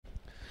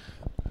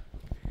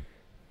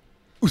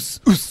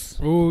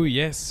Oh,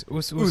 yes.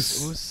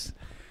 Us.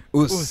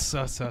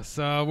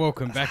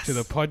 Welcome back to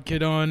the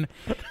Podkidon.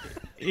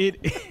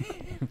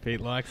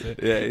 Pete likes it.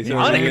 Yeah, he's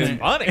I think already it's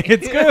funny.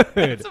 It's good.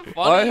 It's a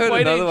funny I heard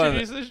way another to one.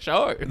 introduce the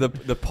show. the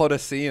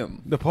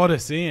Podyseum. The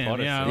Podyseum.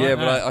 Yeah, Podyseum. Yeah,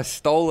 but I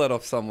stole that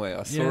off somewhere.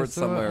 I saw Yeah, it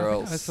somewhere I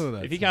else. saw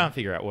that. If you can't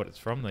figure out what it's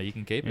from, though, you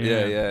can keep it.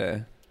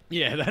 Yeah.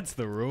 Yeah, that's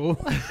the rule.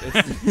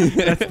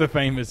 That's the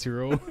famous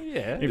rule.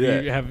 Yeah. If Yeah.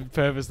 you have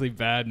purposely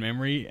bad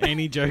memory,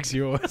 any joke's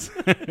yours.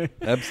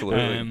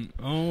 Absolutely.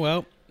 Oh,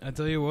 well, I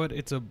tell you what,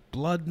 it's a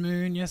blood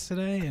moon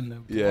yesterday, and the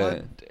Yeah.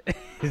 blood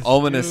is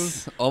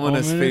Ominous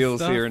ominous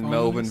feels stuff, here in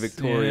Melbourne, ominous,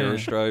 Victoria, yeah.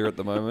 Australia at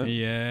the still- moment.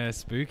 Yeah,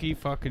 spooky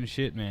fucking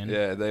shit, man.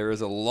 Yeah, there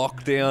is a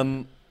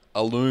lockdown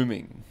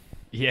looming.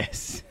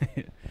 Yes.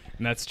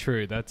 And that's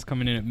true. That's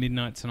coming in at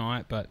midnight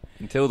tonight, but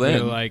Until we're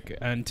then, like,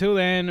 until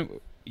then,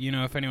 you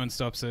know, if anyone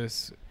stops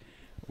us,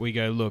 we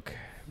go, look,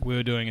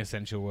 we're doing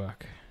essential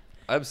work.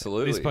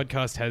 absolutely. This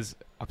podcast has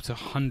up to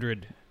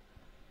 100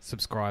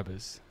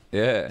 subscribers.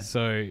 Yeah,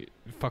 So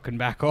fucking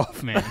back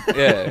off, man.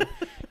 yeah.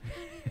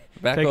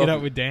 Back Take off it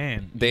up with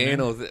Dan.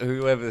 Dan or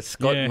whoever,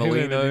 Scott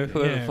Molino,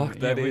 whoever the fuck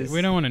that is.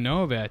 We don't want to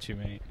know about you,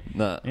 mate.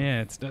 Nah.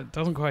 Yeah, it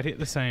doesn't quite hit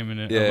the same in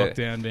a Yeah.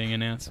 lockdown being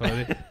announced by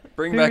the...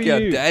 Bring Who back are our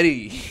you?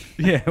 daddy.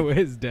 Yeah,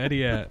 where's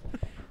Daddy at?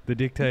 The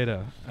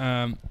dictator.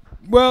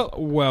 Well,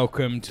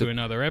 welcome to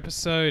another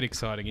episode.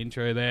 Exciting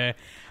intro there.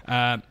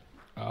 I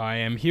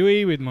am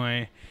Huey with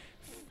my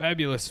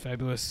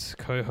fabulous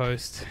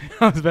co-host.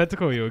 I was about to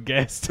call you a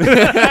guest.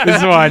 This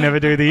is why I never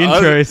do the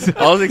intros.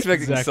 I was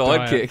expecting Zach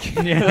sidekick.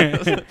 Dyer.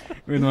 Yeah,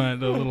 with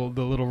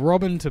the little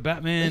Robin to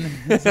Batman,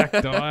 Zach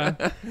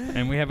Dyer,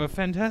 and we have a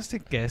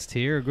fantastic guest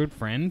here, a good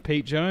friend,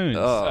 Pete Jones.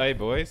 Oh. Hey,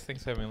 boys.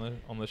 Thanks for having me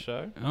on the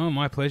show. Oh,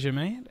 my pleasure,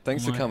 mate.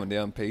 Thanks for My- coming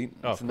down, Pete.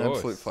 Oh, It's of an course.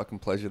 absolute fucking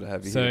pleasure to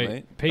have you So here,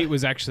 mate. Pete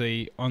was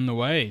actually on the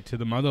way to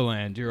the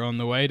motherland. You're on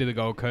the way to the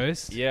Gold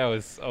Coast. Yeah,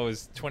 I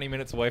was 20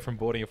 minutes away from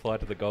boarding a flight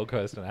to the Gold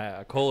Coast, and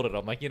I called it.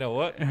 I'm like, you know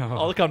what? Oh.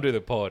 I'll come do the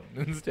pod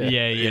instead.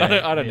 Yeah.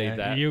 I don't yeah. need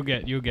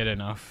that. You'll get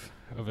enough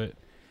of it.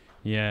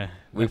 Yeah.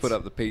 We that's- put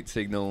up the Pete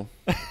signal.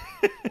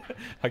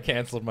 I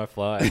cancelled my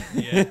flight.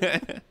 Yeah.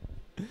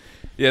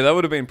 Yeah, that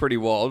would have been pretty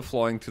wild,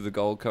 flying to the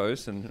Gold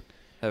Coast and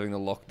having the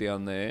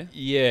lockdown there.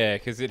 Yeah,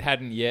 because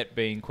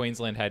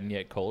Queensland hadn't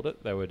yet called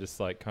it. They were just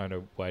like kind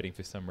of waiting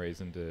for some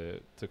reason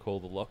to call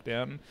the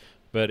lockdown.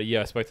 But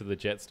yeah, I spoke to the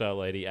Jetstar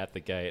lady at the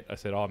gate. I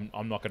said, I'm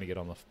not going to get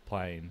on the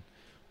plane.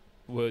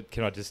 Well,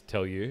 can I just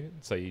tell you?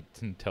 So you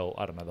can tell,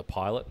 I don't know, the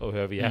pilot or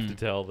whoever you have to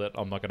tell that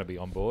I'm not going to be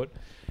on board.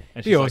 And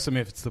It'd be she's like, awesome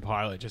if it's the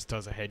pilot just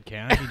does a head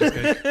count. He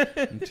just goes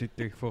 1, 2,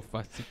 3, 4,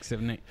 5, 6,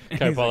 7, 8.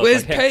 co-pilot's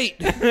Where's like,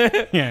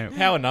 Pete? Yeah.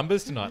 How are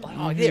numbers tonight? Like,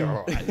 oh, they're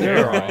all right.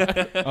 They're all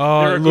right.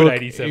 Oh, They're a good look,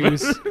 87.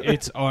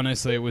 it's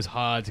honestly, it was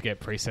hard to get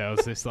pre-sales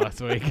this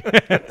last week.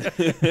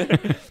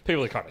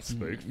 People are kind of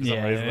spooked for some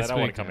Yeah, reason. they're They don't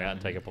want spooked. to come out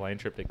and take a plane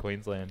trip to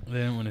Queensland. They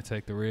don't want to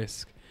take the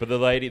risk. But the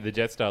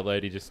Jetstar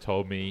lady just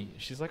told me,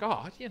 she's like,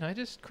 oh,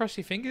 just cross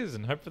your fingers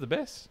and hope for the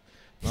best.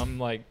 And I'm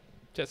like,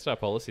 Jetstar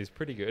policy is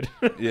pretty good.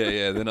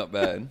 Yeah, they're not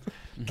bad.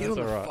 Get on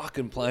That's the all right.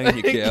 fucking plane,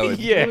 you coward.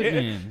 Yeah. Good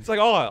man. It's like,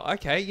 oh,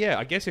 okay, yeah,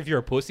 I guess if you're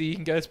a pussy, you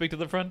can go speak to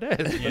the front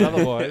desk. But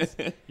otherwise,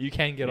 you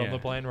can get on Yeah. the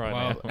plane right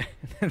Well,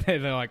 now. they're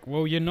like,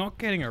 well, you're not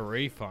getting a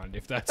refund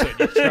if that's what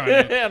you're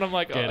trying to... And I'm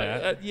like, Get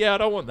out. yeah, I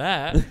don't want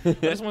that.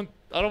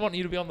 I don't want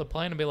you to be on the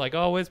plane and be like,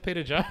 oh, where's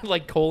Peter Jones?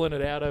 Like calling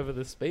it out over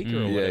the speaker or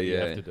Mm. whatever Yeah, you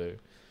yeah. have to do.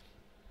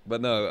 But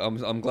no,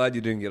 I'm glad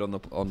you didn't get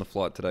on the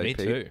flight today, Me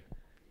Pete. too.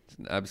 It's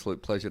an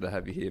absolute pleasure to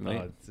have you here,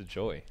 mate. Oh, it's a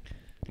joy.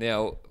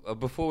 Now,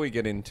 before we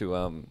get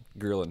into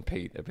grilling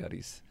Pete about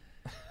his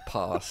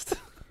past,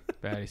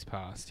 About his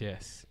past,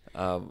 yes.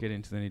 um, Get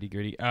into the nitty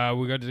gritty.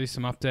 We got to do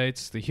some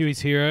updates. The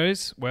Huey's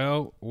Heroes.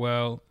 Well.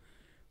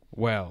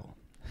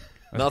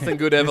 nothing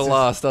good ever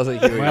lasts, does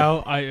it, Huey?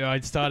 Well, I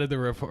started the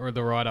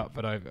write up,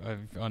 but I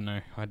don't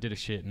know. I did a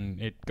shit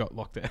and it got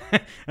locked out.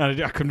 I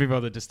couldn't be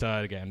bothered to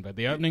start again. But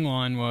the opening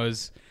line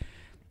was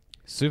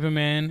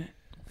Superman,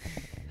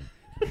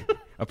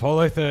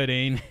 Apollo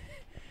 13,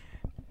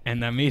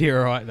 and the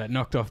meteorite that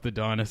knocked off the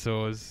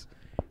dinosaurs.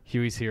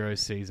 Huey's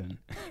Heroes season.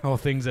 All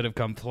things that have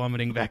come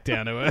plummeting back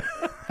down to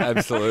earth.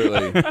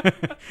 Absolutely.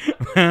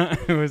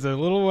 It was a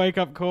little wake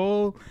up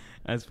call.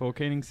 As Paul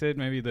Keating said,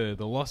 maybe the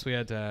loss we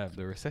had to have,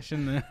 the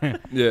recession there.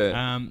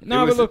 Yeah.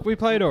 No, It was- but look, we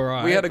played all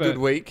right. we had a but good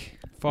week,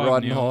 5-0.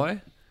 riding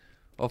high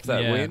off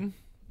that Yeah. win,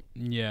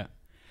 Yeah.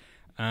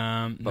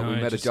 but No, we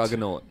met a just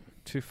juggernaut.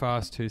 Too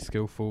fast, too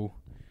skillful.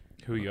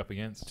 Who are you up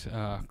against?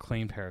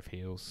 Clean pair of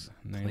heels.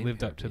 And they Clean lived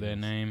pair up of to their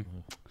heels. name.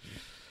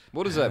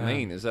 What does that Uh,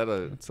 mean? Is that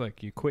a... It's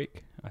like you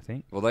quick, I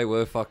think. Well, they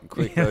were fucking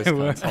quick, Yeah, those they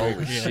were cunts. Holy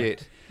quick, yeah.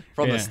 shit.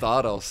 From Yeah. the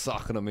start, I was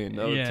sucking them in.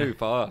 They were Yeah. too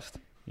fast.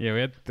 Yeah,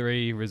 we had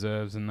 3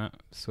 reserves, and that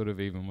sort of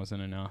even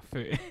wasn't enough.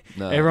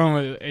 No. Everyone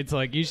was, it's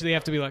like, usually you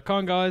have to be like, come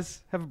on,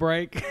 guys, have a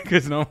break,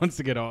 because no one wants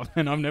to get off.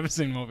 And I've never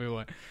seen more people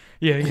like,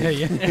 yeah.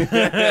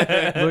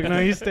 Look, no,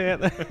 you stay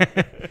out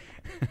there.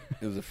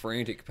 It was a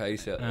frantic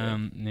pace out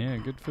there. Yeah,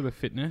 good for the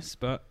fitness,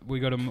 but we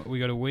got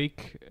a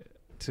week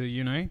to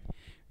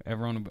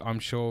Everyone, I'm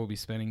sure, will be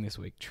spending this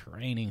week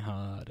training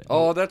hard. And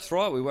Oh, that's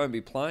right. We won't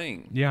be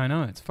playing yeah, I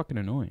know. It's fucking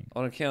annoying.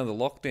 on account of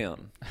the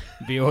lockdown.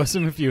 It'd be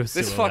awesome if you were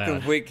This still fucking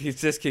allowed. week, it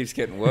just keeps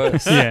getting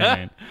worse. Yeah,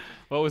 man.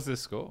 What was the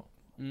score?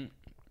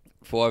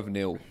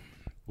 5-0.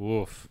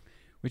 Woof.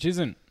 Which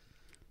isn't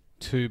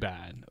too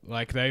bad.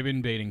 Like, they've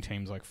been beating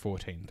teams like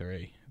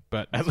 14-3.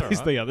 But at That's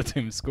least alright. the other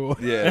team scored.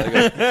 Yeah,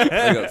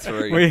 they got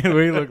 3.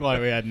 we looked like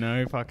we had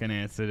no fucking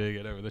answer to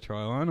get over the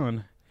try line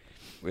on.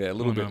 Yeah, a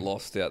little Oh, bit no.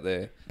 lost out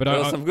there. But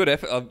But I- some good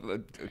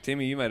effort.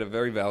 Timmy, you made a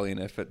very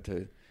valiant effort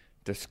to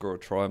score a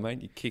try,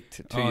 mate. You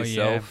kicked to Oh,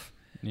 yourself,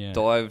 Yeah.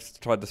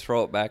 dived, tried to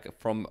throw it back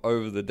from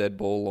over the dead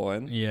ball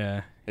line.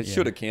 Yeah. It yeah.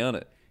 should have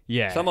counted.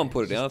 Yeah. Someone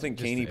put it down. I Just- think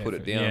just Keeney the put it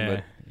effort. down, Yeah.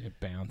 but It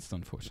bounced,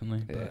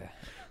 unfortunately. yeah. But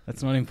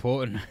that's not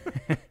important.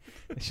 There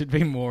should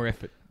be more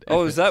effort.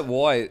 Oh, is that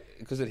why?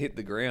 Because it hit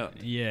the ground.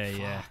 Yeah,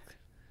 yeah.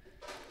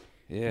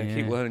 Yeah, Yeah.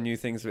 keep learning new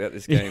things about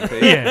this game,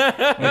 Pete. Yeah.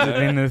 Was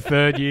it in the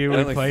third year we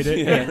Only- played it?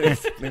 Yeah,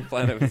 they've been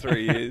playing it for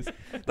 3 years.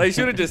 They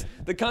should have just...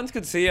 The cunts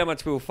could see how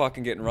much we were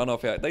fucking getting run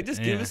off out. They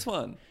just give Yeah. us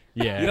one.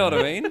 Yeah. You know what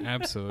I mean?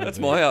 Absolutely. That's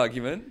my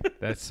argument.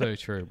 That's so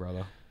true,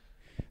 brother.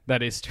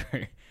 That is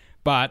true.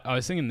 But I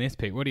was thinking this,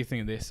 Pete. What do you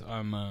think of this?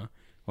 Well,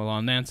 I'll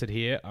announce it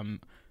here.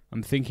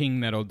 I'm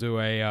thinking that I'll do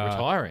a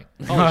Retiring.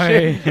 No, Oh,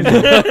 shit.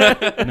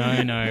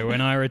 no. When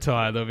I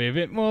retire, there'll be a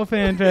bit more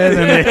fanfare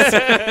than this.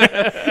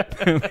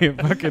 There'll be a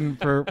fucking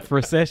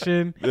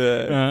procession.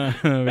 Yeah.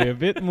 There'll be a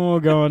bit more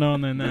going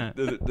on than that.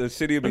 The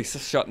city will be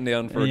shutting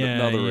down for yeah,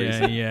 another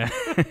reason. Yeah.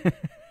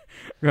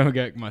 Gonna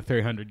get my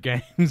 300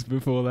 games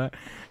before that.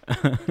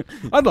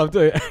 I'd love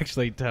to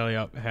actually tally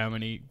up how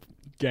many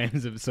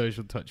games of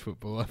social touch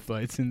football I've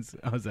played since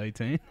I was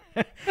 18.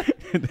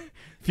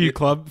 few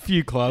clubs,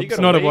 got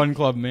a not a week. one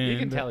club man. You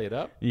can but- tally it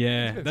up.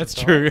 Yeah, Spend that's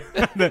some true.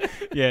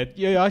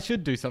 yeah, I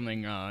should do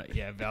something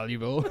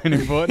valuable and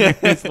important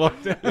in this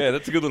lockdown. Yeah,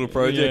 that's a good little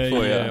project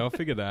for Yeah, you. I'll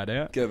figure that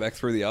out. Go back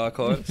through the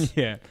archives,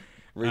 Yeah.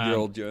 read your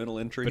old journal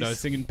entries. But I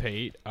was thinking,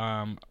 Pete,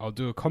 I'll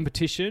do a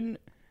competition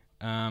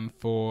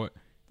for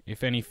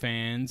if any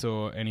fans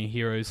or any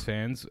Heroes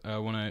fans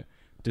want to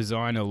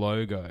design a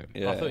logo.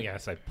 yeah. I thought you were going to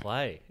say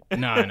play.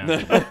 No.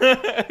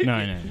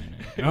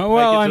 Oh,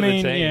 well, I to the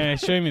mean, team. yeah,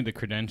 show me the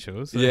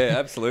credentials. Yeah, A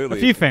absolutely.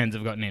 few fans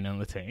have gotten in on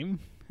the team.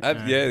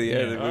 Yeah.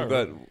 yeah. We've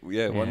got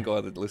one Yeah.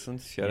 guy that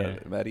listens. Shout Yeah.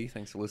 out, Maddie.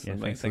 Thanks for listening,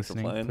 mate. Thanks For for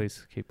listening. playing.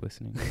 Please keep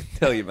listening.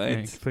 Tell your Yeah,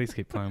 mates. please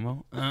keep playing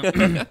well.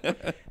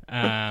 But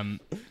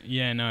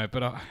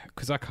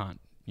because I can't,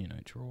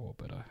 draw,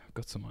 but I've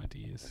got some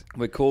ideas.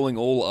 We're calling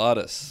all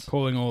artists.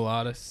 Calling all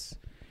artists.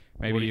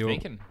 Maybe What are you you'll.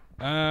 thinking?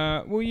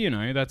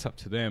 Well, that's up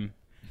to them.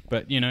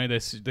 But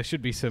there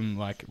should be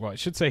some it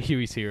should say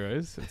Huey's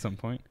Heroes at some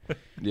point.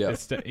 Yeah.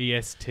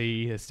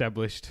 EST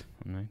established.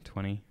 I don't know,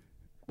 20.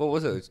 What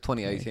was it? It was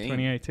 2018.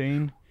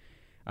 2018.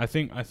 I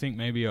think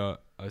maybe I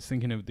was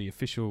thinking of the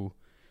official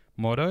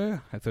motto.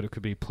 I thought it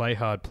could be play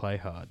hard, play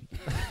hard.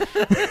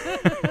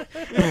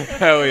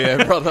 Hell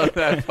yeah, brother.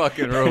 That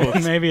fucking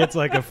rules. Maybe it's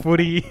like a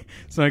footy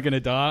smoking a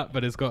dart,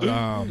 but it's got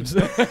arms.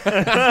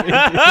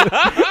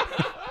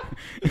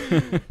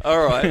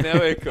 All right, now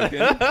we're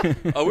cooking.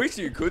 I wish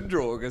you could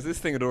draw because this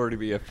thing would already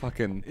be a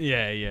fucking.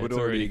 yeah. Would it's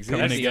already already exist.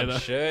 coming That's the together.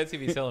 shirts.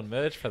 If you're selling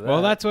merch for that.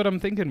 Well, that's what I'm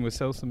thinking. We'll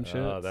sell some shirts.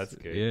 Oh, that's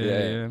good.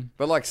 Yeah.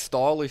 But like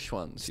stylish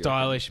ones. you reckon?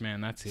 Stylish,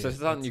 man. That's it. So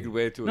something That's you it. could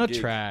wear to a Not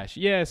gig. trash.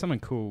 Yeah, something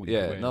cool. you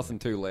Yeah, wear. nothing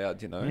too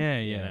loud, you know. Yeah.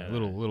 Yeah.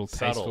 Little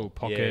Subtle. tasteful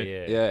pocket.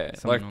 Yeah. Yeah,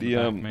 Something like on the the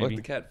back, like maybe.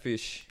 the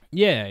catfish.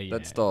 Yeah.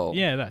 That style.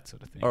 Yeah, that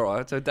sort of thing. All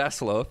right, so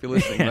Dassler, if you're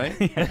listening,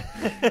 mate.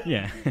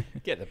 Yeah.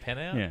 Get the pen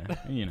out. Yeah.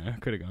 I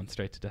could have gone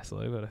straight to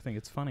Dassler, but I think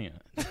it's funnier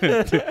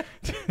to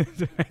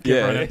make Yeah.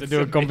 everyone have to do a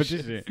Submission.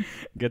 competition.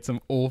 Get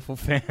some awful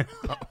fan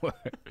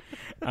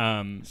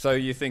artwork. So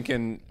you're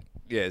thinking,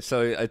 yeah.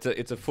 So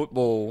it's a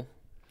football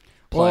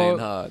playing Well,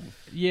 hard.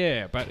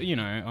 Yeah, but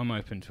I'm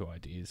open to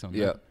ideas on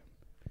Yeah. that.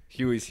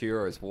 Huey's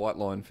Heroes, White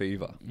Line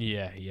Fever.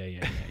 Yeah.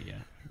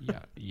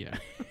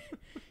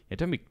 Yeah,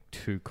 don't be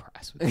too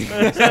crass with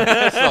it.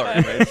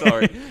 Sorry, mate.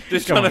 Sorry.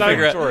 Just Come trying to on,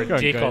 figure Draw out. a Go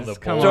on, dick on guys. the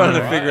Come board. on, Trying to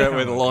alright. figure out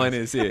where Come the on, line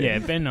guys. is here. Yeah,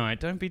 Ben Knight,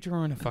 don't be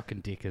drawing a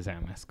fucking dick as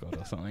our mascot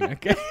or something,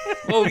 okay?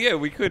 Well, yeah,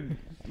 we could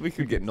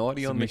get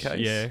 90 on the Submission-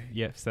 case. Yeah,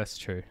 yes, that's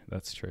true.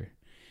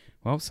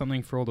 Well,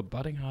 something for all the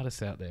budding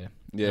artists out there.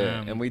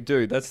 Yeah, and we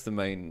do. That's the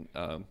main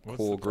What's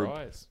core the group.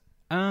 prize?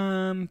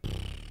 $50.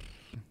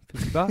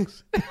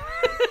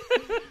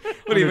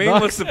 What do you mean?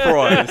 $100. What's the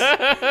prize?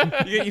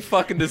 You get your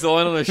fucking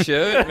design on a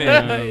shirt,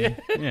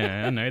 man.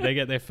 Yeah, I know. They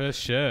get their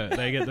first shirt.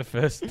 They get the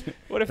first.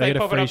 What if They they, get a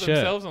pop it free up shirt.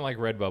 themselves on like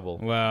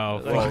Redbubble? Well,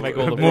 They can make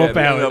all the more Yeah,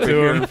 power they'll be to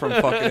hearing them. from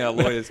fucking our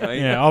lawyers, mate.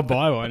 Yeah, I'll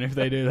buy one if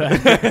they do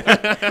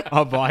that.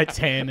 I'll buy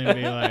 10 and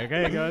be like,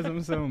 "Hey guys,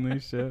 I'm selling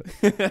this shirt."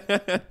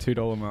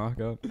 $2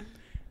 markup.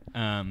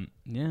 Yeah,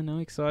 no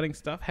exciting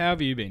stuff. How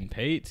have you been,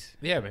 Pete?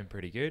 Yeah, I've been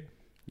pretty good.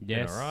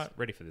 Yes. Been all right.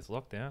 Ready for this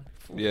lockdown.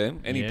 Yeah.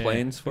 Any Yeah,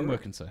 plans for been it?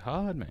 working so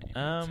hard, man.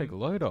 Um, Take a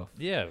load off.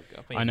 Yeah,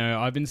 I know.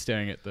 I've been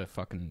staring at the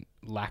fucking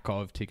lack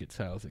of ticket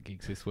sales at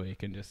gigs this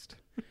week, and just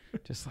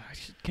like,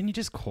 can you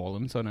just call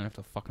them so I don't have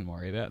to fucking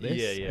worry about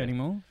this Yeah.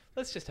 anymore?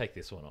 Let's just take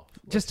this one off.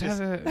 Just have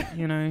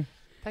a,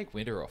 take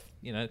winter off.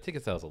 You know,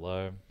 ticket sales are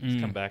low. Just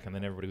come back and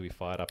then everybody will be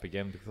fired up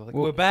again because they're like,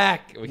 Well, we're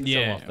back. We can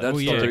sell Yeah, off that.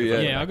 That's well, true, yeah,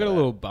 yeah. I got a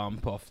little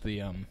bump off the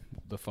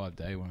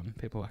 5-day one.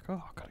 People are like,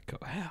 oh, I gotta go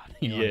out.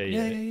 You know,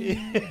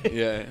 Yeah, like,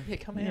 Yeah. Yeah,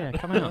 come out. yeah,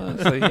 come out.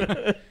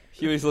 So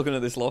Huey's looking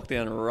at this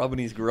lockdown and rubbing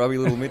his grubby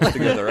little mitts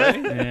together, eh?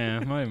 Yeah,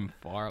 I might even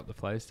fire up the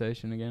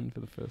PlayStation again for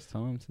the first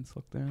time since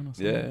lockdown or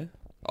something. Yeah.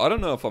 I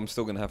don't know if I'm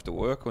still going to have to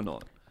work or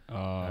not. Oh,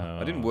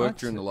 I didn't work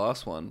during the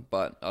last one,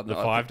 but... The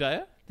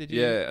 5-dayer? Did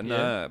you? Yeah,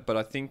 no, but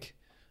I think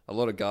a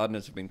lot of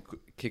gardeners have been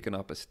kicking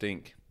up a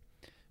stink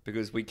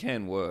because we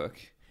can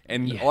work.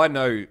 And Yeah. I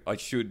know I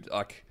should,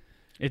 like...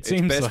 it It's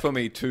seems best like, for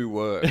me to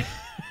work.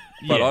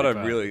 But Yeah, I don't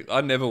but- really...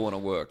 I never want to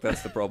work.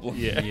 That's the problem.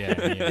 Yeah.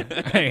 yeah,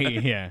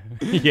 hey,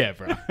 yeah,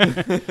 bro.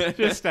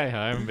 Just stay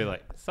home and be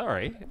like,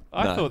 sorry,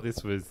 I No. thought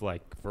this was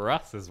like for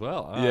us as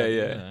well. Yeah,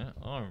 yeah. You know,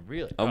 I'm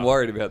really. I'm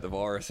worried about the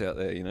virus out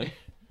there, you know?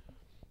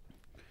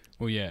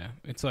 Well, yeah,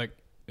 it's like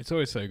it's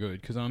always so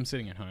good because I'm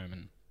sitting at home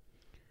and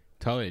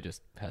Talia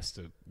just has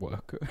to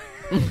work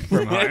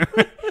from home.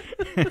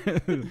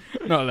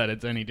 Not that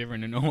it's any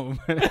different than normal,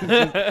 but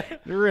it's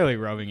just really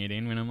rubbing it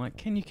in when I'm like,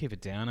 "Can you keep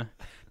it down?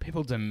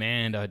 People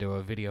demand I do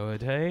a video a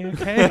day,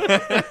 okay?"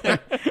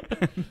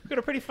 You've got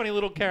a pretty funny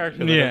little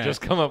character that Yeah. I've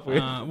just come up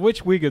with.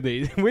 Which wig are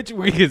these? Which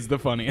wig is the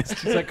funniest?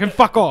 She's like, "Can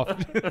fuck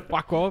off,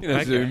 fuck off." In a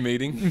Okay. Zoom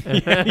meeting.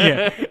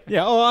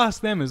 yeah. I'll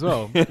ask them as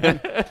well.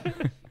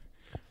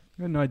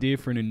 Got an idea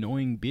for an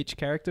annoying bitch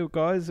character,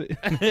 guys? Yeah.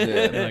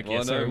 Like, Well, yeah,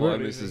 I sorry, know my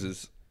what- missus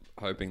is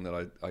hoping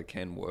that I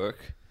can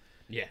work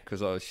Yeah.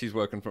 because she's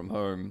working from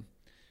home.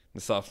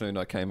 This afternoon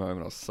I came home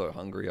and I was so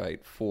hungry. I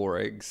ate 4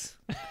 eggs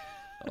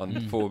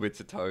on 4 bits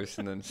of toast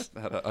and then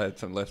I had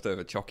some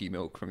leftover chalky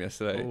milk from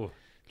yesterday. Ooh.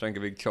 Drank a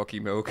big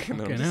chalky milk and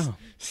then I'm Fucking just hell.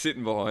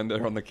 sitting behind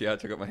her on the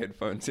couch. I got my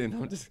headphones in.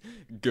 I'm just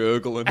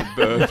gurgling and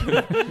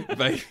burping.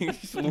 Baby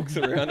just looks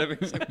around at me.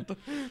 He's like, what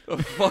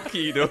the fuck are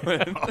you doing?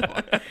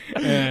 I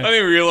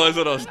didn't realise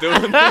what I was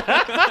doing.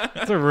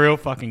 It's a real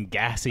fucking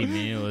gassy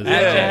meal. Is How'd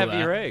you Yeah. have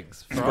your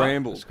eggs? Fried?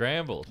 Scrambled.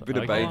 Scrambled. Bit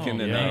of Okay.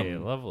 bacon and, yeah,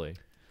 lovely.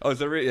 Oh, it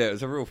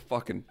was a real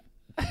fucking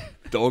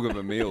dog of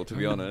a meal, to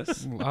be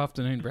honest.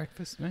 Afternoon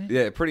breakfast, mate.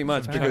 Yeah, pretty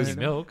much Some because Chalky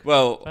milk.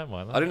 well, Don't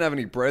mind that. I didn't have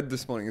any bread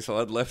this morning, so I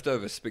had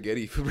leftover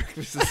spaghetti for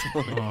breakfast this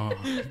morning. Oh.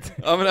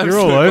 I'm an You're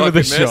all absolute over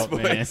the fucking shop,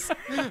 mess, man.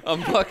 boys.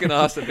 I'm fucking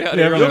asked about Yeah, it.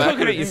 you're You're back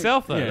looking at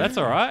yourself though. Yeah. That's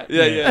all right.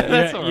 Yeah, yeah.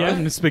 That's all You're right.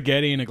 having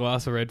spaghetti and a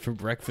glass of red for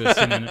breakfast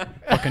and then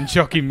fucking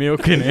chalky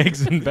milk and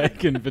eggs and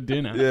bacon for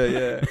dinner.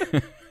 Yeah, yeah.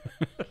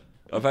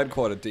 I've had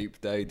quite a deep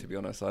day, to be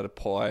honest. I had a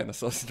pie and a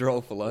sausage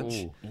roll for lunch.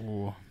 Ooh.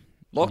 Ooh.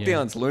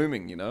 Lockdown's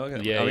looming, you know. Yeah,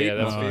 I'm yeah, eating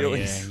that's my right.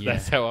 feelings. Yeah.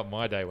 That's how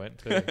my day went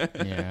too.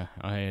 Yeah,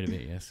 I ate a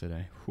bit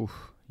yesterday. Whew,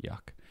 yuck.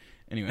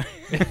 Anyway,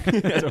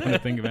 don't want to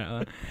think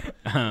about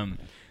that.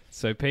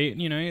 So, Pete,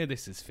 you know,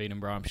 this is Feed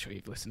and Bro. I'm sure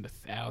you've listened to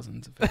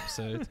thousands of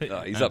episodes. No,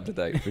 he's up to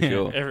date for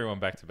sure. Everyone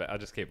back to back. I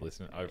just keep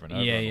listening over and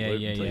over. Yeah, on a yeah,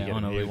 loop yeah, until yeah, you get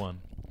on a a new loop.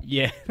 one.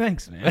 Yeah,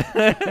 thanks, man.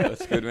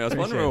 That's good, man. I was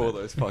wondering where all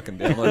those fucking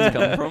downloads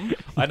come from.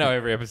 I know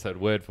every episode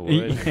word for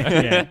word.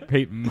 Yeah,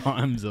 Pete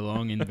mimes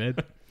along in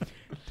bed.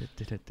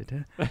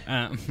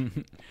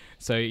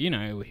 So you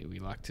know we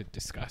like to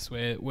discuss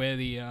where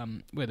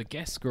the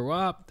guests grew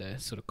up, the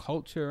sort of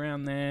culture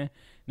around there.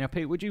 Now,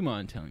 Pete, would you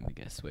mind telling the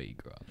guests where you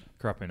grew up?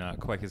 Grew up in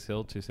Quakers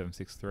Hill,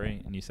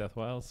 2763 in New South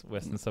Wales,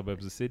 western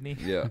suburbs of Sydney.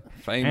 Yeah, And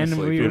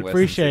famously we from would Western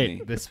appreciate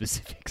Sydney. the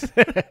specifics.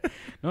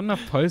 Not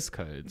enough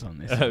postcodes on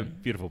this. one.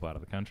 Beautiful part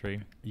of the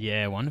country.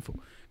 Yeah, wonderful.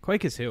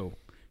 Quakers Hill,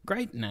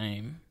 great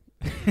name.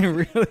 It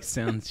really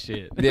sounds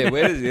shit. Yeah,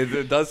 where does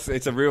it does?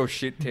 It's a real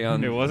shit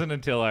town. It wasn't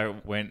until I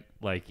went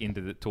like I went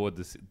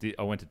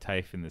to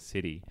TAFE in the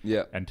city,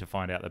 Yeah. and to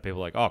find out that people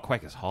are like, oh,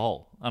 Quakers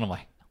Hole, and I'm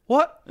like,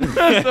 what?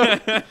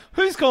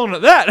 Who's calling it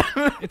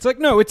that? It's like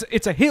no, it's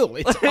a hill.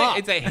 It's up.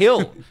 It's a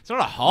hill. It's not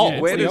a hole. Yeah,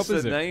 Where the does the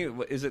opposite.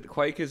 name? Is it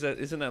Quakers?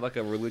 Isn't that like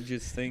a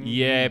religious thing?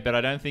 Yeah, but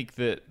I don't think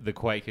that the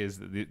Quakers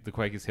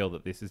Hill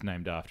that this is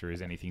named after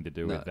is anything to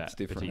do No, with that it's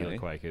different, particular eh?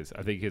 Quakers.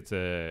 I think it's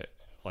a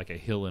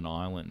hill and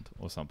island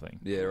or something.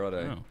 Yeah,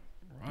 righto. Oh,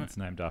 right. It's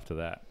named after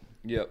that.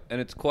 Yep,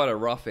 and it's quite a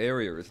rough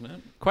area, isn't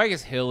it?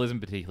 Quakers Hill isn't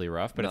particularly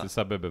rough, but No. it's a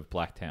suburb of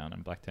Blacktown,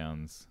 and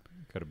Blacktown's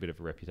got a bit of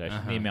a reputation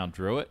Uh-huh. near Mount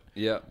Druitt.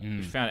 Yeah.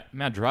 We found it.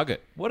 Mount Druitt.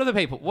 What are the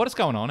people? What is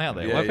going on out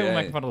there? Yeah, Why are people yeah.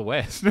 making fun of the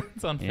West?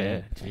 It's Yeah,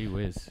 unfair. gee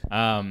whiz.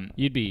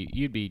 You'd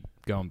You'd be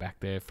going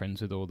back there,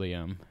 friends with all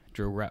the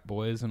drill rap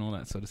boys and all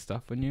that sort of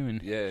stuff, wouldn't you?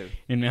 Yeah.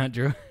 In Mount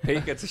Druitt.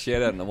 Pete gets a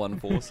shout out in the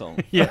 1-4 song.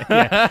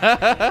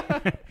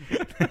 Yeah.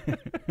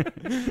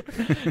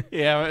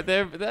 yeah,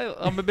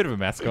 I'm a bit of a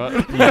mascot.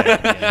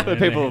 Yeah, The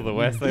people of the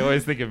West, they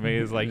always think of me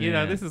as like,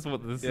 Yeah. this is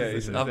what this Yeah, is.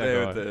 he's This up is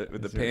there that guy.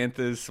 with the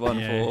Panthers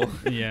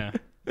 1-4. Yeah.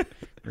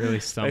 Really They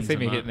sums see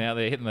me them up. hitting out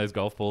there, hitting those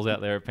golf balls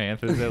out there at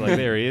Panthers. They're like,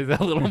 there he is, our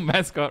little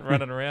mascot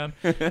running around,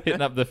 hitting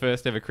up the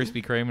first ever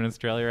Krispy Kreme in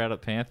Australia out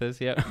at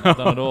Panthers. Yep, I've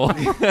done it all.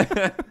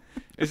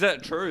 Is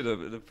that true?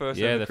 The first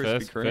Yeah, ever the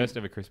Krispy Kreme? first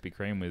ever Krispy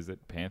Kreme was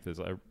at Panthers.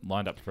 I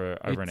lined up for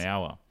over an It's-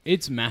 hour.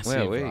 It's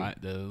massive, Wowee.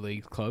 right? The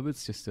league club.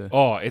 It's just a.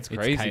 Oh, it's it's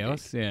crazy.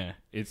 chaos. Yeah.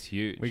 It's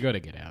huge. We got to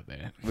get out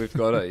there. We've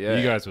got it, yeah.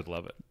 You guys would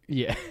love it.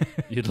 Yeah.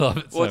 You'd love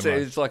it so What's much.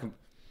 it? It's like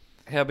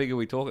How big are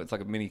we talking? It's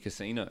like a mini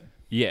casino.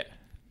 Yeah,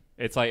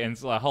 it's like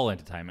a whole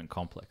entertainment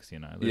complex. You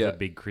know, there's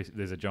Yeah.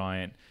 there's a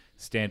giant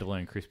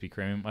standalone Krispy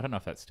Kreme. I don't know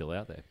if that's still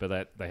out there,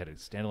 but they had a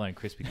standalone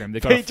Krispy Kreme.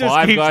 They've got a Pete just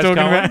Five keeps Guys talking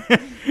coming. about-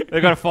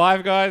 They've got a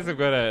Five Guys. They've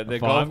got their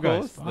golf Five Guys.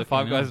 course. The Fucking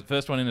Five hell. Guys,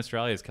 first one in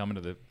Australia, is coming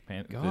to the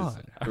Panthers.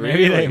 God,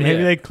 Really? maybe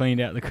Yeah. they cleaned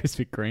out the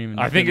Krispy Kreme. And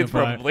I think put it's the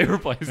Five- probably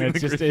replacing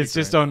It's the just Krispy it's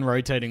just Kreme. on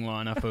rotating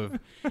lineup of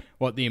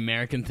what the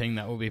American thing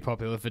that will be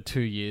popular for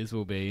 2 years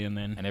will be, and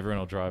then And everyone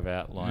will drive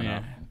out, line Yeah.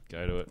 up,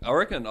 go to it.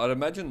 I'd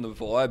imagine the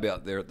vibe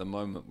out there at the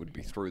moment would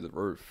be through the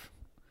roof.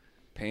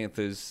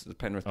 The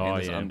Penrith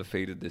Panthers yeah.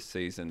 undefeated this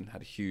season,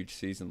 had a huge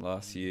season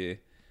last year.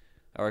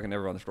 I reckon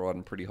everyone's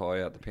riding pretty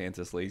high out the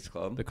Panthers Leagues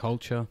Club. the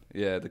culture.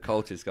 Yeah, the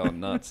culture's going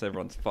nuts.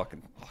 Everyone's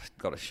fucking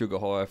got a sugar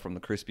high from the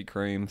Krispy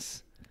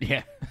Kremes.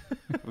 Yeah,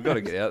 We've got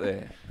to get out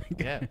there.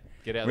 Yeah,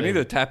 get out We there. need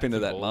to tap into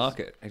that balls.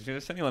 market. If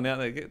there's anyone out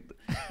there,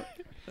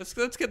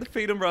 let's get the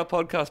Feed 'em Bra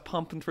podcast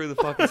pumping through the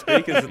fucking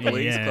speakers at the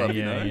Leagues Club,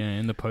 you know?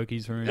 in the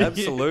pokies room.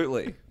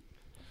 Absolutely.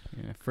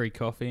 Yeah, free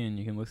coffee, and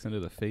you can listen to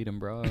the Feed 'em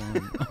Bra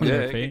on Yeah,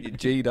 repeat. get you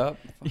G'd up.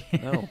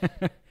 No.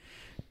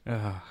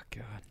 Oh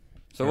god.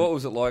 So what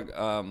was it like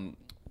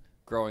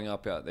growing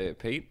up out there,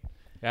 Pete?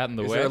 Out in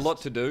the Is west. there a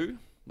lot to do?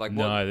 Like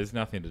No, what? there's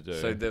nothing to do.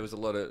 So there was a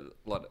lot of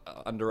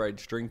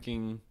underage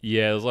drinking.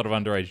 Yeah, there's a lot of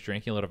underage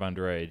drinking, a lot of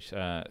underage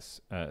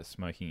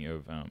smoking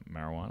of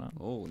marijuana.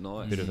 Oh,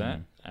 nice. A bit of that.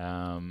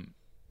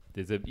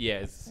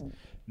 It's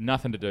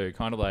nothing to do.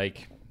 Kind of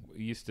like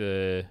we used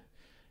to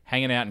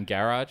hanging out in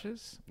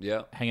garages,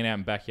 Yeah. hanging out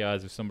in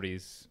backyards if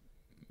somebody's.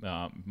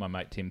 My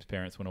mate Tim's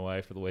parents went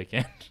away for the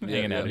weekend,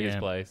 hanging out at his Yeah.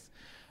 place.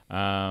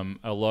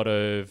 A lot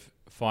of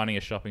finding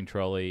a shopping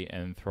trolley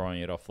and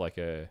throwing it off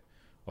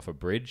off a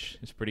bridge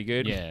is pretty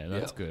good. Yeah,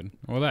 that's good.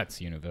 Well,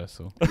 that's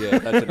universal. Yeah,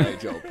 that's an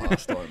age-old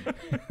pastime.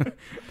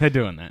 They're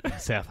doing that in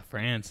south of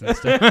France and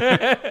stuff.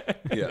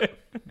 Yeah.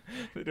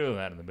 They're doing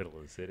that in the middle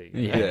of the city.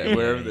 Yeah,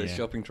 wherever there's yeah.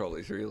 shopping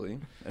trolleys, really.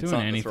 It's Doing something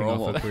to anything throw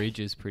 'em off a off. bridge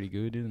is pretty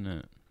good, isn't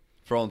it?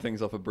 Throwing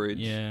things off a bridge.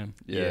 Yeah.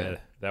 Yeah.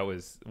 That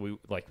was we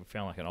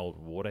found like an old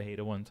water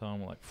heater one time.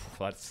 We're like,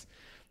 that's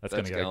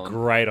gonna That's go going.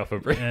 great off a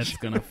bridge. That's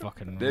gonna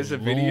fucking There's a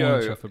launch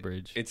video- off a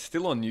bridge. It's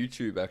still on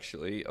YouTube,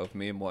 actually, of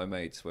me and my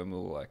mates when we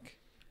were like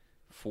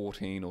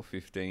 14 or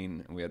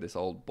 15, and we had this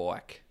old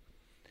bike,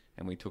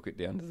 and we took it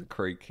down to the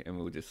creek, and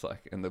we were just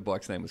like, and the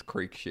bike's name was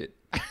Creek Shit.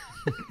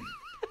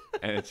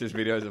 And it's just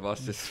videos of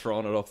us just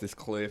throwing it off this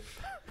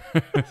cliff,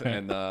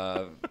 and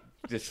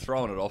just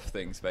throwing it off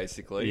things,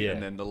 basically. Yeah.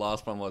 And then the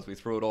last one was we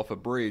threw it off a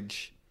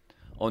bridge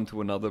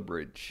onto another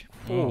bridge.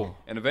 Oh.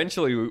 And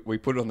eventually we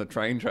put it on the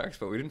train tracks,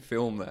 but we didn't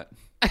film that.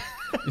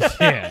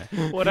 Yeah.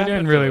 What you happened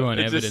don't to really it? want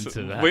It evidence just-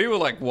 of that. We were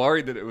like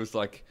worried that it was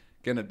like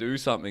going to do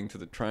something to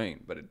the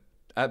train, but it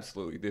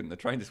absolutely didn't. The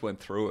train just went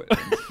through it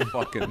and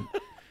fucking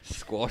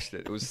squashed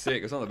it. It was sick.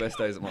 It was one of the best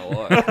days of my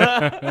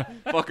life.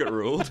 Fuck, it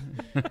ruled.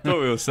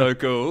 Thought we were so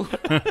cool.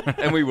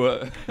 And we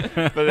were.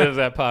 But there's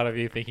that part of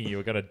you thinking you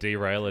were going to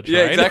derail a train.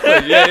 Yeah,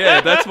 exactly.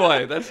 Yeah. That's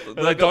why. That's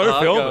Like, got don't the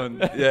heart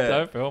film it. going. Yeah.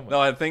 Don't film it. No,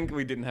 I think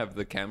we didn't have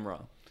the camera.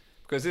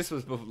 Because this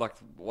was like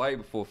way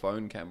before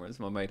phone cameras.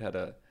 My mate had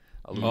a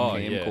little Oh,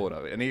 yeah.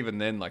 camcorder. And even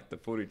then, like, the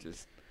footage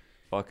is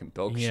fucking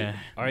dog shit. Yeah,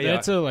 Oh, yeah.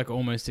 that's like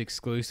almost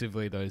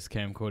exclusively. Those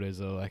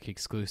camcorders are like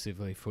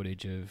exclusively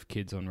footage of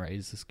kids on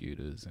razor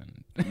scooters,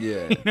 and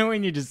Yeah. you know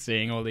when you're just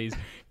seeing all these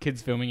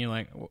kids filming, you're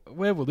like,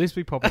 where will this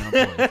be popping up?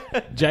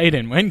 Boys?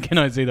 Jaden, when can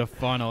I see the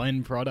final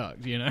end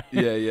product? You know?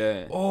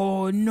 Yeah.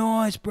 Oh,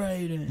 nice,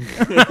 Braden.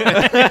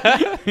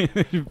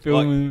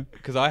 Filming.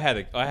 Because I had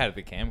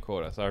the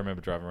camcorder, so I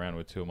remember driving around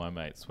with two of my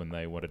mates when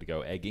they wanted to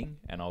go egging,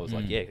 and I was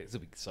like, "Yeah, this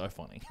would be so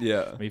funny."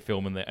 Yeah. Me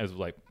filming that as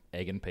like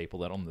egging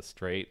people out on the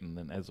street, and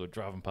then as we're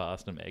driving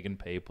past them, egging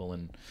people,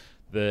 and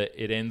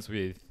it ends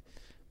with,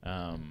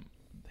 one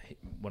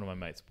of my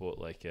mates bought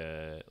like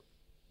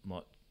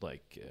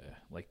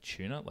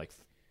tuna, like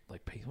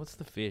what's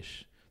the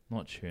fish?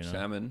 Not tuna.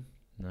 Salmon,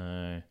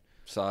 No.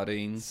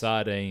 sardines.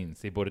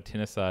 Sardines. He bought a tin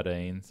of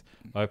sardines,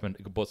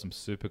 bought some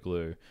super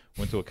glue,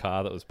 went to a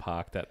car that was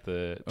parked at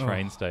the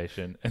train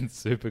station and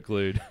super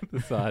glued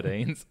the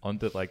sardines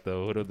onto like the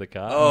hood of the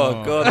car.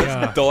 Oh, God,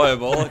 that's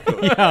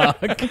diabolical. Yeah,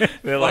 okay.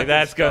 They're like, fucking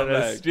that's gonna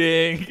scumbag.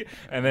 stink.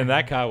 And then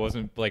that car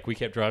wasn't, like, we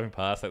kept driving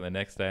past like the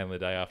next day and the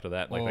day after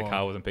that. Like, the Oh.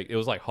 car wasn't picked. It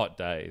was like hot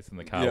days and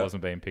the car Yeah.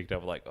 wasn't being picked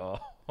up. Like, oh.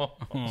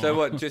 So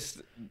what?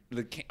 Just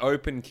the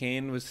open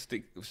can was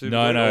super No, glue,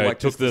 or no. like It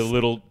took just the the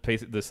little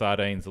piece, the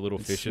sardines, the little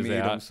fishes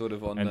smeared them out, sort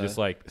of on and the. just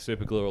like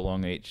super glue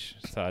along each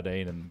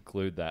sardine and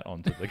glued that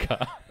onto the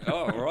car.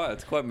 Oh, right.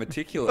 It's quite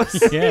meticulous.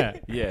 Yeah,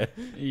 Yeah.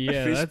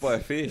 yeah. Fish that's, by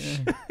fish.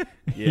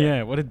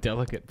 yeah. What a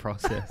delicate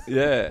process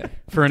Yeah.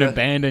 for an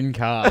abandoned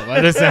car.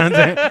 By the sounds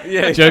of it.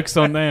 Yeah. Jokes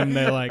on them.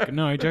 They're like,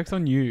 no, jokes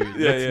on you. Yeah,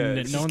 That's- yeah. no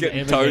It's just one's getting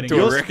ever towed getting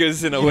to a us.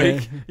 Rickers in a Yeah.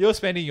 week. You're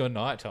spending your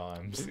night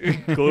times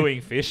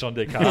gluing fish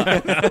onto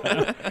cars.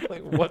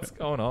 Like, what's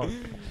going on?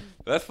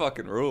 That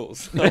fucking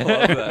rules. I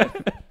love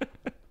that.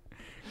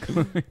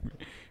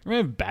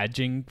 Remember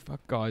badging?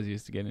 Fuck, guys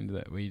used to get into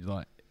that. Where you'd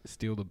like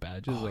steal the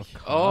badges off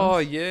cars. Oh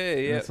yeah,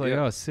 And yeah. it's like,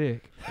 yeah. oh,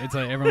 sick. It's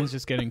like everyone's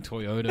just getting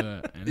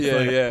Toyota. And it's Yeah,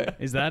 like,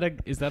 yeah.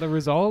 Is that a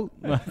result?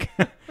 Like,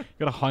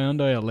 got a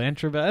Hyundai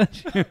Elantra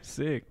badge?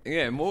 Sick.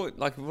 Yeah, more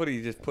like what do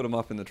you just put them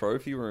up in the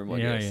trophy room? I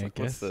Yeah, guess. yeah, Like,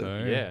 guess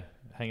so. Yeah,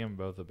 hang them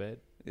above the bed.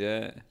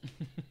 Yeah.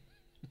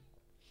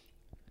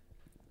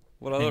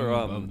 What Hang other them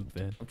above the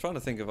bed. I'm trying to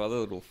think of other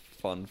little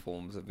fun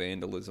forms of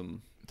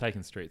vandalism.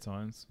 Taking street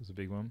signs was a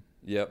big one.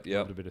 Yep.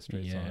 Loved a bit of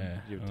street Yeah.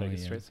 sign. You ever Oh, take a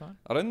yeah. street sign?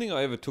 I don't think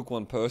I ever took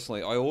one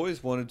personally. I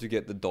always wanted to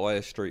get the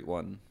Dyer Street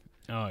one.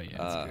 Oh,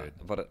 yeah. good.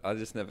 But I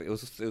just never. It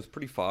was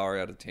pretty far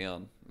out of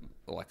town,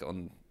 like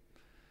on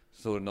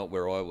sort of not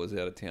where I was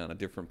out of town, a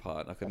different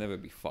part. I could never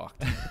be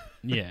fucked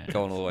Yeah.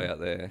 going all the way out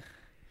there.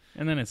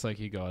 And then it's like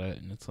you got it,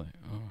 and it's like,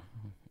 oh,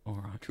 all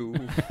right. Cool.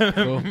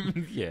 Cool.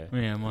 Yeah.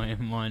 Yeah,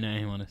 my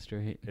name on a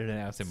street.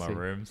 Now it's in my Sick.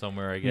 room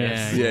somewhere, I Yeah.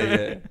 guess.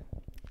 yeah.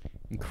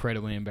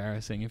 Incredibly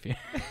embarrassing if you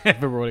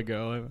ever brought a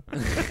girl over.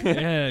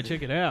 Yeah,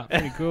 check it out.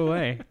 Pretty cool,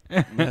 eh?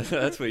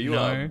 That's where you No.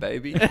 are,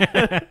 baby.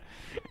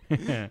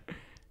 Yeah.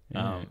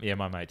 Yeah,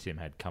 my mate Tim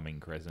had Coming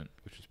Crescent,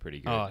 which was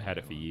pretty good. Oh, Had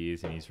it for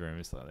years in his room.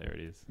 It's like, there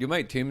it is. Your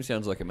mate Tim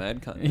sounds like a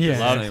mad cunt. Yeah.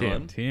 Love Same Tim.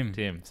 one. Tim.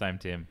 Tim, same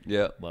Tim.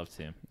 Yeah. Love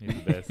Tim. He's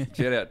the best.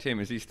 Shout out Tim.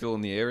 Is he still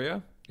in the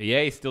area?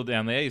 Yeah, he's still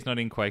down there. He's not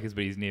in Quakers,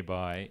 but he's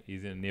nearby.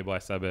 He's in a nearby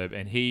suburb,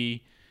 and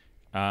because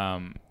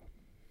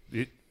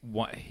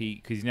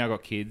he's now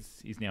got kids.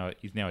 He's now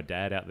a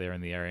dad out there in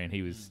the area, and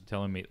he was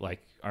telling me,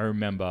 like, I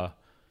remember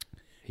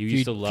he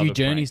used to love few a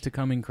journeys prank. to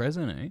come in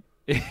Crescent, eh?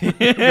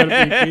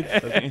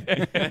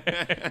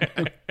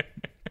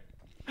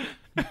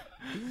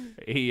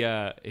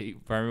 I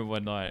remember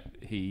one night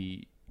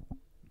he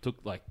took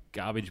like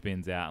garbage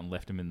bins out and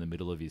left them in the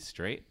middle of his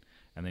street,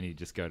 and then he'd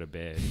just go to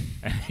bed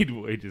and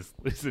he'd just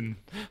listen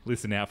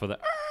out for the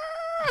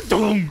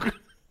dong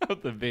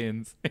of the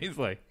bins. He's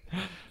like,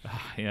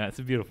 it's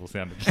a beautiful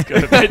sound to just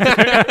go to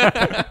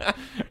bed.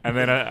 And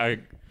then I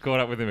caught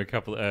up with him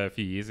a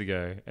few years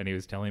ago, and he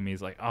was telling me,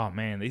 he's like, oh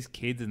man, these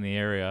kids in the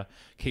area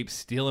keep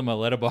stealing my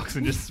letterbox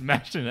and just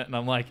smashing it. And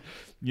I'm like,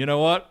 you know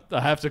what?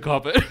 I have to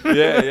cop it.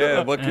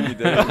 Yeah. What can you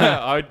do?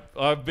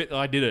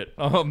 I did it.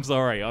 Oh, I'm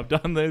sorry. I've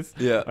done this.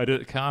 Yeah. I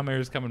did. Karma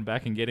is coming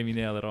back and getting me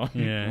now that I'm.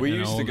 Yeah. We an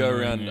used to older go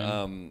man,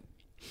 around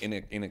yeah.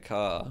 in a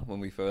car when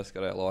we first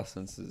got our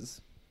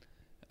licenses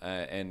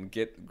and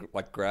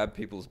grab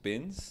people's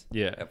bins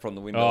Yeah. from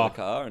the window Oh. of the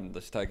car and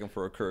just take them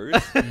for a cruise.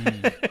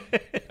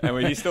 And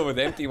we used to with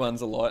empty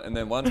ones a lot. And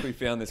then once we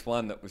found this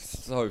one that was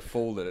so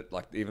full that it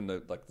even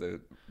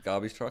the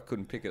garbage truck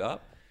couldn't pick it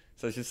up.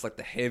 So it's just like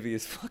the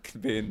heaviest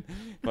fucking bin.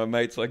 My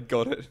mate's like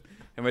got it.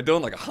 And we're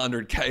doing like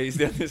 100 Ks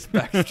down this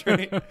back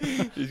street.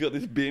 He's got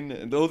this bin.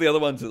 And all the other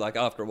ones are like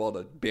after a while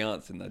they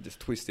bounce and they just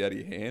twist out of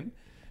your hand.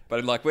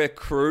 But like we're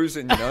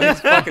cruising, his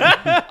fucking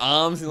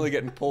arms nearly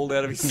getting pulled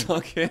out of his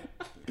socket.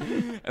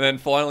 And then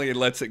finally he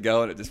lets it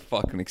go and it just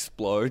fucking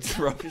explodes.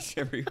 Rubbish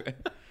everywhere.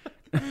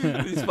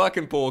 These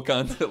fucking poor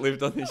cunts that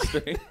lived on this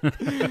street.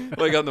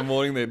 Wake up in the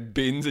morning, their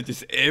bins are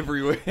just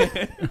everywhere.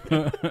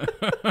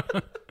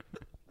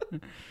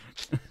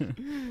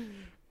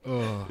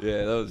 Oh.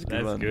 Yeah, that was a good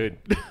That's one. good.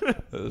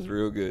 That was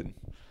real good.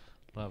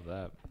 Love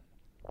that.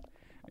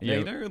 Yeah,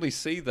 you don't really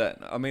see that.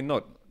 I mean,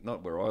 not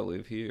where I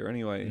live here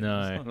anyway.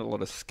 No. There's not a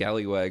lot of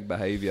scallywag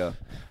behaviour.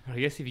 But I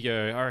guess if you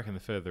go, I reckon the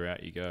further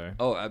out you go.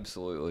 Oh,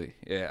 absolutely.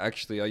 Yeah,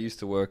 actually, I used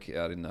to work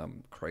out in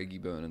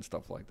Craigieburn and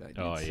stuff like that.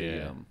 Oh,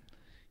 yeah.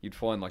 You'd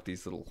find like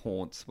these little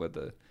haunts where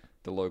the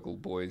local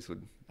boys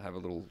would have a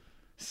little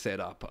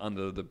setup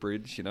under the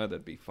bridge.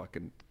 There'd be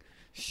fucking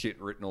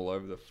shit written all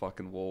over the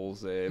fucking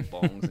walls there,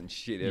 bongs and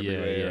shit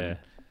everywhere. Yeah.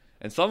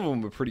 And some of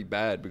them were pretty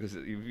bad because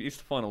you used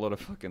to find a lot of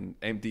fucking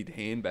emptied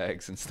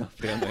handbags and stuff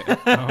down there.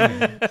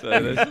 Oh, So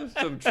there's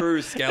some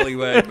true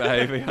scallywag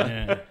behaviour.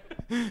 yeah.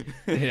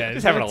 Yeah,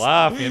 Just having a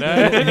laugh,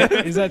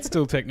 Is that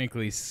still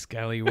technically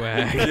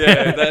scallywag?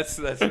 Yeah, that's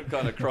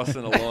kind of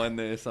crossing a line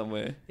there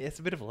somewhere. Yeah, it's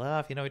a bit of a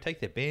laugh. We take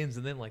their bins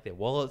and then like their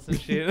wallets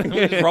and shit. And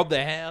we just rob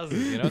their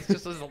houses. It's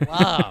just a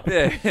laugh.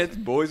 Yeah, it's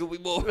boys will be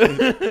boys.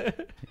 Just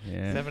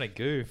Yeah. having a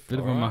goof. Bit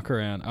of a alright? muck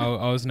around.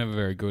 I was never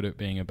very good at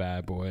being a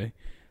bad boy.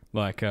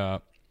 Like,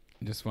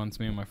 just once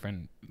me and my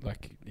friend,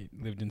 like, he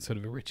lived in sort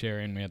of a rich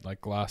area and we had, like,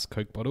 glass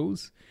Coke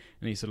bottles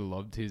and he sort of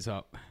lobbed his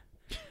up.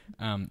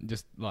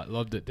 Just, like,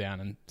 lobbed it down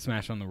and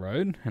smashed on the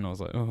road. And I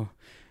was like, oh.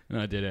 And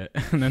I did it.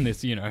 And then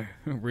this,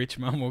 rich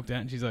mum walked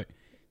out and she's like,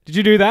 did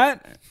you do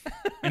that?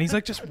 And he's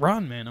like, just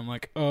run, man. I'm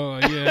like, oh,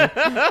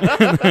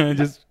 yeah.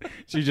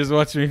 She just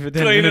watched me for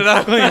 10 Clean minutes. it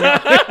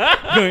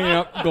up. Cleaning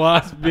up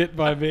glass bit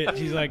by bit.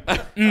 She's like,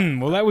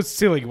 well, that was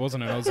silly,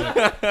 wasn't it? I was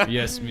like,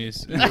 yes,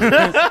 miss.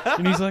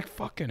 And he's like,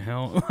 fucking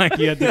hell. Like,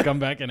 he had to come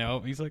back and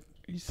help. He's like,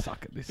 you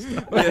suck at this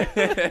stuff.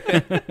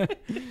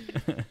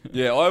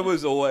 Yeah,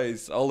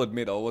 I'll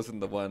admit I wasn't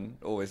the one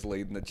always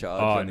leading the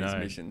charge on these no,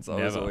 missions. I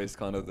was never. always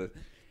kind of the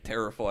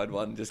terrified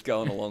one just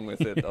going along with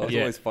it. I was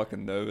Yeah. always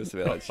fucking nervous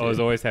about that shit. I was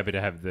always happy to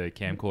have the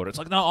camcorder. It's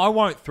like, no, I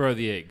won't throw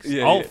the eggs.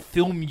 Yeah, I'll yeah.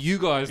 film you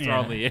guys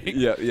throwing the eggs.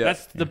 Yeah, yeah.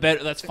 That's the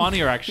better. That's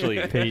funnier,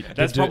 actually. Pete,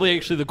 That's probably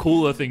actually the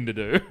cooler thing to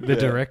do. The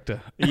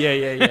director.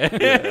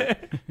 Yeah.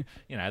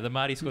 you know, the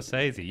Marty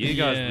Scorsese. You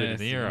guys are the Yes.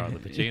 De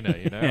Niro, the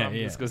Pacino. You know, Yeah, I'm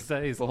yeah. the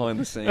Scorsese. Behind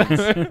the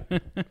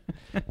scenes.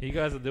 You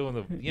guys are doing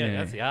the. You know, Yeah.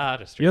 that's the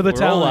artistry. You're the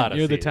We're all talent. artists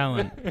You're the here.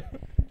 talent.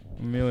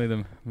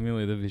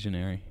 merely the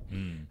visionary.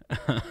 Mm.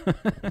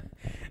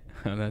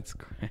 Oh, that's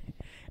great.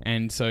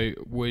 And so,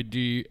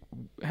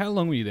 how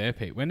long were you there,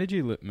 Pete? When did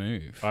you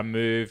move? I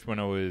moved when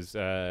I was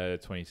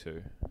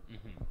 22.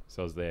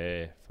 So I was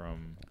there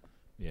from,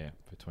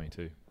 for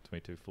 22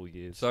 full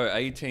years. So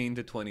 18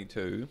 to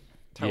 22.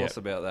 Tell Yeah. us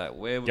about that.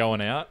 Where?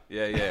 Going out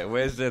Yeah.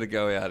 Where's there to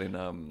go out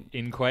in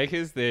in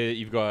Quakers, there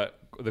you've got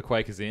the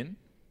Quakers Inn.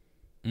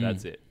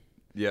 That's it.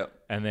 Yeah.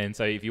 And then,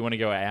 so if you want to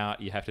go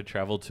out, you have to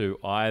travel to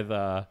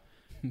either.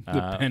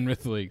 The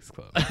Penrith Leagues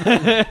Club.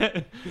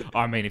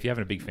 I mean, if you're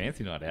having a big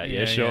fancy night out,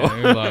 yeah, sure.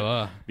 ooh la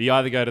la. You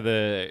either go to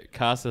the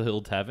Castle Hill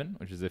Tavern,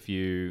 which is a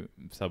few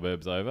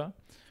suburbs over,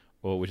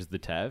 or which is the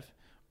Tav,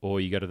 or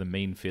you go to the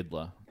Mean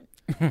Fiddler.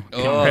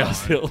 Oh,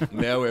 Rouse Hill.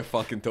 now we're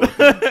fucking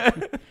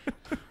talking.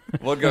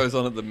 What goes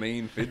on at the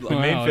Mean Fiddler? Mean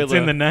Wow, it's Fiddler.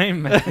 in the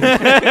name.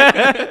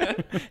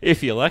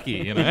 If you're lucky,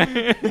 you know.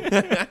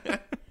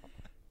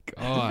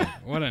 God,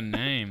 what a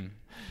name.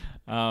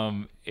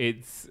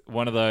 It's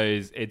one of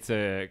those. It's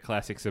a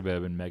classic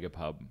suburban mega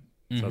pub.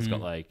 So it's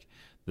got like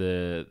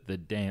the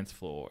dance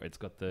floor. It's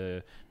got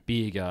the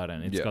beer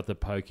garden. It's Yeah. got the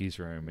pokies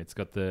room. It's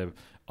got the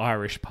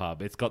Irish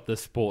pub. It's got the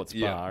sports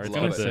Yeah, bar. It's love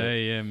I got was it. gonna the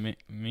say, yeah,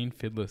 Mean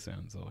Fiddler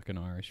sounds like an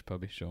Irish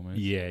pubish almost.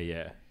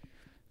 yeah.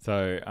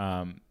 So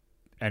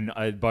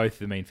and both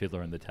the Mean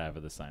Fiddler and the Tav are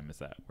the same as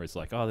that. Where it's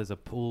like, oh, there's a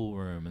pool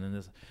room, and then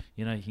there's,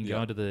 you know, you can go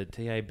Yeah. into the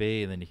TAB,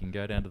 and then you can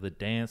go down to the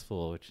dance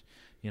floor, which,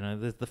 you know,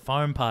 there's the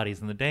foam parties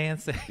and the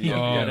dance. Yeah,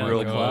 Oh, yeah, my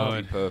real God.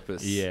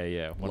 multi-purpose.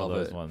 Yeah, one Love of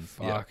those it. ones.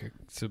 Fuck,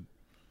 it's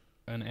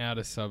an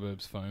outer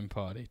suburbs phone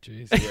party.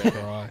 Jesus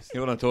Christ.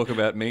 You want to talk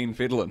about mean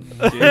fiddling?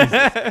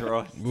 Jesus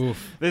Christ.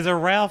 Oof. There's a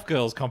Ralph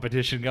Girls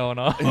competition going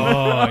on.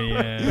 Oh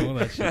yeah, all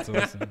that shit's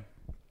awesome.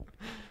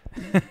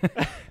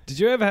 Do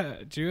you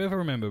ever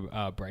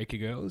remember Breaker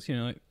Girls? You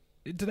know, like,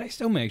 do they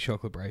still make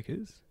chocolate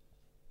breakers?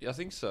 Yeah, I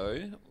think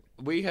so.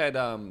 We had,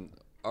 I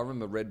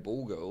remember Red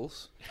Bull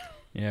Girls.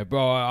 Yeah,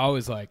 bro. I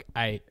was like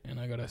 8, and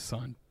I got a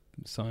signed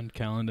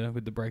calendar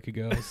with the Breaker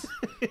Girls.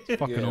 It's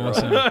fucking Yeah,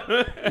 awesome.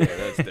 Yeah,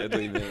 that's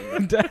deadly,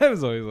 man. Dad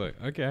was always like,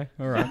 okay,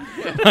 all right.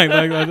 like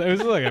it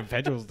was like a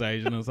petrol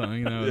station or something,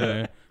 you know. Yeah.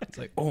 There. It's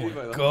like, oh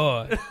my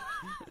god,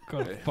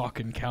 got a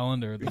fucking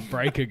calendar of the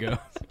Breaker Girls.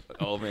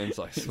 Old man's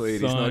like, sweet,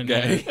 he's not Signed,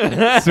 gay.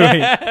 yeah.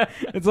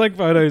 Sweet. It's like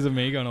photos of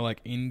me going to like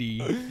Indy,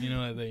 you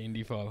know, like the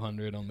Indy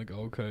 500 on the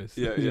Gold Coast.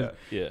 Yeah.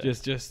 Yeah.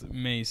 Just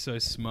me so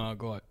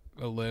smug, like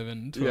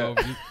 11, 12,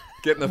 Yeah.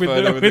 Getting a With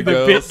photo the- with with the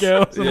the girls. pit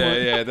girls. I'm Yeah,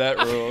 like- yeah, that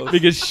rules.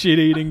 biggest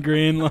shit-eating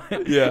grin,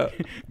 like Yeah.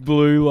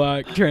 blue,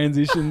 like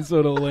transition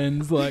sort of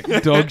lens, like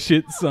dog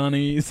shit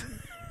sunnies.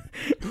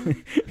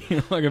 You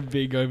know, like a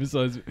big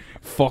oversized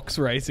Fox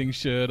racing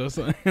shirt or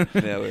something.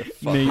 Now we're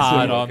fucking Knees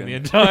Hard are on looking. the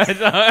entire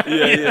time.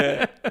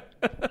 Yeah.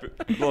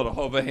 A lot of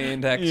hover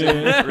hand action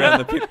Yeah. around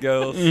the pit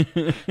girls.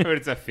 But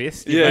it's a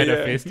fist. You Yeah, made yeah.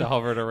 a fist to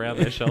hover it around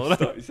their shoulder.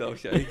 Stop yourself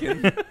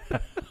shaking.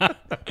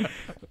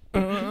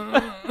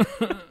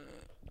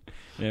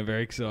 Yeah,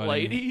 very exciting.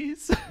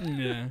 Ladies.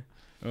 Yeah.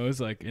 I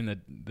was like in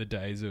the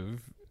days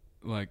of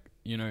like,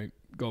 you know,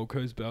 Gold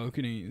Coast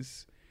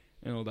balconies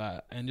and all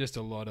that, and just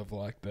a lot of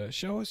like the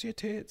show us your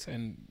tits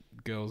and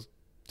girls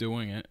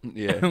doing it.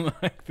 Yeah. And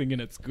like thinking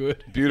it's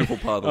good. Beautiful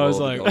part of the I was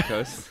world, the like-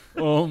 Gold Coast.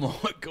 Oh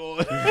my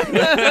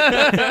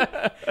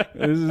god.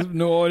 This is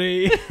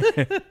naughty.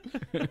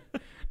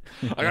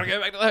 I gotta go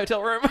back to the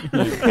hotel room.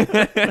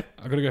 I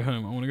gotta go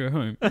home. I wanna go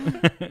home.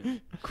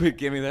 Quick,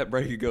 give me that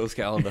Breaker Girls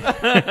calendar.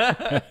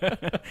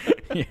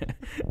 Yeah.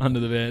 Under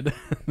the bed.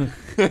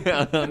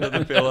 Under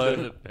the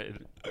pillow.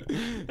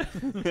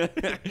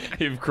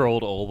 You've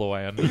crawled all the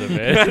way under the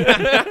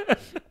bed.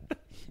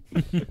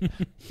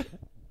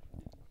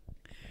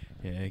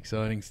 Yeah,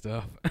 exciting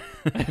stuff.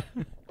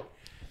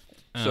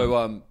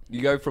 So,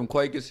 you go from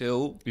Quakers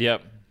Hill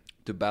Yep.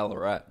 to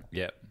Ballarat.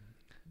 Yep.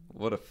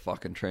 What a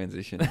fucking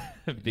transition.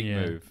 Big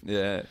Yeah. move.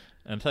 Yeah.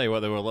 And I'll tell you what,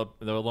 there were a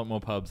lot more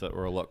pubs that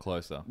were a lot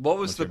closer. What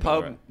was once the you're in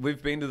pub? Ballarat.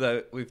 We've been to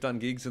that. We've done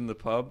gigs in the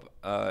pub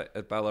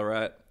at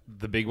Ballarat.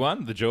 The big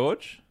one, the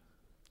George.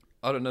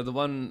 I don't know the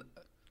one.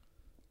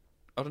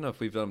 I don't know if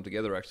we've done them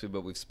together actually,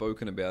 but we've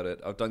spoken about it.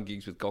 I've done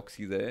gigs with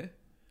Goxie there.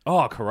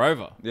 Oh,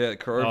 Corova. Yeah,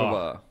 Corova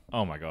Bar.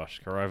 Oh my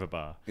gosh, Corova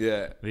Bar.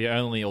 Yeah, The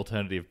only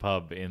alternative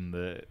pub in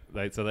the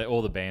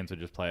all the bands would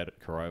just play it at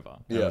Corova.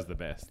 That Yeah. was the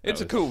best.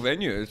 it's a cool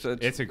venue.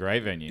 It's a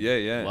great venue. Yeah,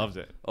 yeah. Loved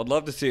it. I'd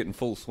love to see it in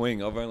full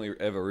swing. I've only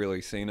ever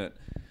really seen it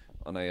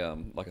on a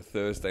like a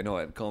Thursday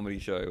night comedy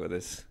show where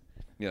there's,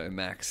 you know,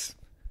 max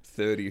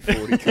 30, 40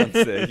 cunts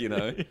there, you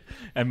know.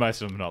 And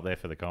most of them are not there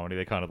for the comedy.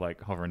 They're kind of like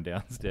hovering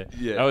downstairs.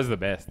 Yeah. That was the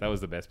best. I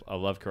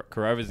love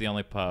Corova's the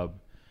only pub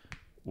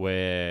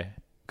where,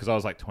 because I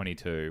was like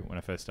 22 when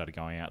I first started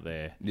going out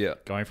there. Yeah.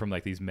 Going from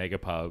like these mega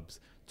pubs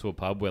to a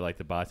pub where like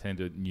the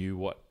bartender knew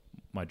what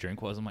my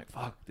drink was. I'm like,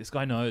 fuck, this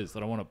guy knows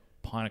that I want to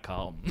pint of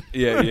Carlton.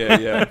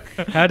 Yeah.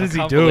 How does he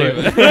Can't do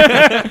believe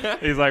it?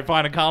 He's like,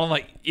 pint of Carlton. I'm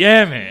like,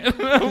 yeah, man.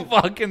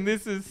 Fucking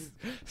this is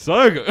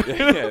so good.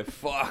 Yeah,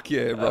 fuck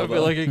yeah, I brother.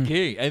 feel like a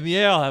king. And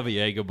yeah, I'll have a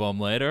Jaeger bomb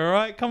later. All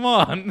right, come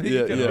on. Yeah,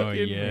 You gotta yeah. Oh, be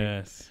kidding me.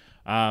 yes.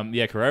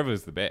 Yeah, Kurova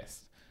was the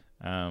best.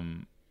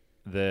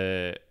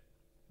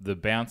 The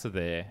bouncer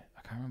there,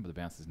 I can't remember the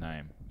bouncer's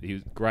name. He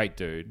was a great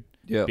dude,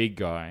 Yeah. big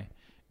guy,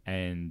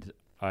 and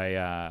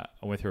I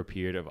went through a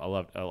period of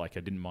I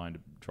didn't mind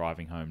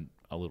driving home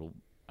a little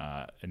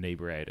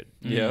inebriated.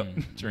 Yeah.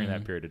 During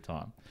that period of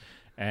time.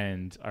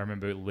 And I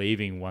remember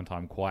leaving one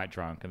time quite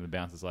drunk, and the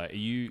bouncer's like,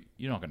 you're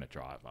not going to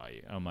drive, are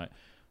you? I'm like,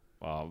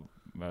 well,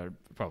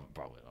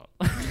 probably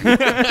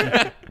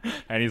not.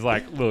 And he's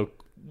like,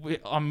 look,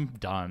 I'm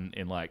done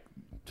in like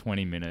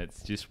 20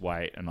 minutes. Just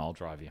wait, and I'll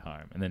drive you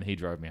home. And then he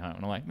drove me home,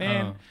 and I'm like,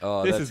 man,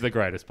 Oh, this that's- is the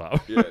greatest pub.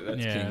 Yeah,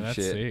 that's Yeah, king that's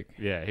shit. sick.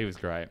 Yeah, he was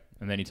great.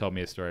 And then he told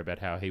me a story about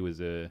how he was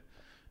in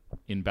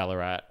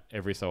Ballarat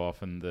every so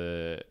often.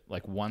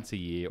 Once a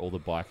year, all the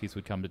bikies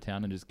would come to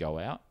town and just go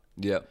out.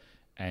 Yeah.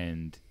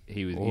 And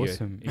he was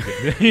Awesome.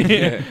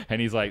 Yeah.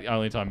 And he's like,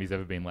 only time he's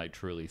ever been like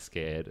truly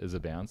scared as a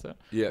bouncer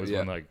was Yeah.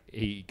 when like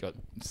he got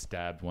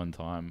stabbed one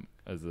time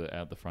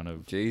out the front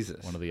of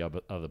Jesus. one of the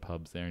other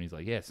pubs there, and he's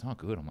like, yeah, it's not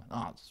good. I'm like,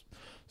 oh, it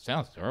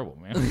sounds terrible,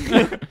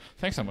 man.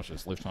 Thanks so much for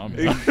this lift home.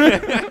 Really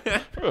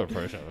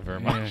appreciate it very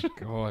much. Yeah,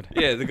 God.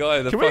 Yeah, the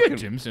guy, the Can we fucking get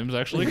Jim Sims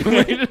actually? Can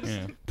we just...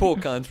 Yeah. poor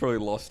cunt's probably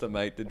lost a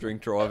mate to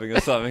drink driving or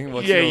something.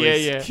 Watching Yeah, all yeah,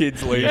 his yeah.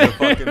 kids leave the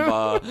fucking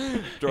bar.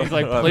 He's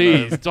like,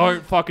 please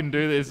don't fucking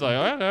do this. Like,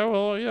 okay,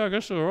 well, yeah, I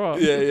guess you're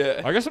right.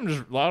 Yeah. I guess I'm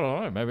just, I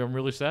don't know, maybe I'm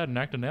really sad and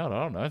acting out.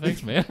 I don't know.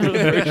 Thanks, man. Really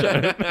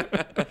appreciate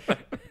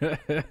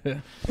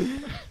it.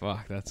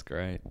 Fuck, that's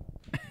great.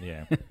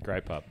 Yeah,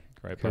 great pub.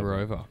 Great pub.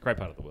 Kurova. Great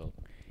part of the world.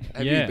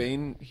 Have Yeah. you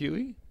been,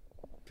 Huey?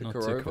 Not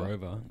Kurova? to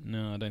Kurova.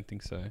 No, I don't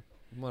think so.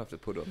 Might have to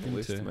put it on the Been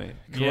list, to- mate.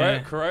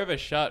 Yeah. Kurova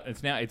shut.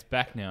 It's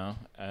back now.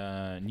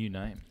 New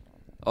name.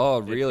 Oh,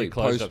 really? it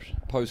closed up.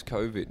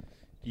 Post-COVID.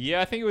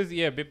 Yeah, I think it was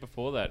a bit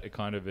before that. It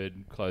kind of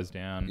had closed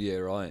down, Yeah,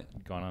 right.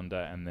 gone under,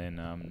 and then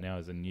now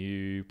there's a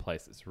new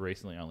place that's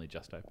recently only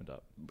just opened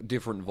up.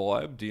 Different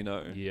vibe, do you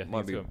know? Yeah, I think Might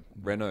it's be got-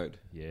 renoed.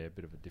 Yeah, a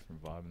bit of a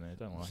different vibe in there.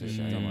 Don't like It's it.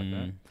 a Don't like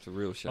that. Mm. It's a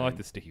real shame. I like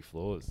the sticky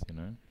floors. You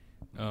know.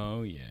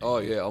 Oh, yeah. Oh,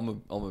 yeah,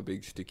 I'm a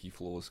big sticky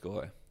floors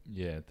guy.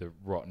 Yeah, the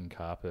rotten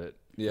carpet.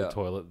 Yeah. The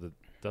toilet that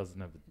doesn't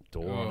have a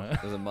door Oh. on it.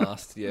 There's a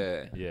must,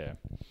 yeah. Yeah.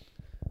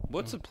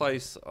 What's a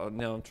place...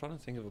 now, I'm trying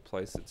to think of a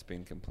place that's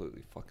been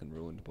completely fucking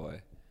ruined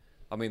by...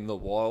 I mean, The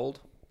Wild.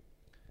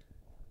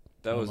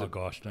 That was oh my a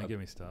gosh! Don't a get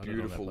me started.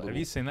 beautiful On that. Have little-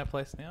 you seen that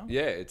place now?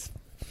 Yeah, it's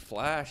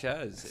flash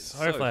as. It's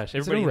So flash. Is it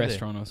Everybody a in there-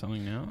 restaurant or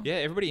something now? Yeah,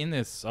 everybody in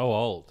there's so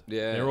old.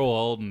 Yeah. They're all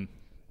old and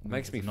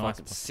Makes me it's a nice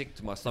fucking pub. sick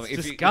to my stomach. It's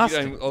If you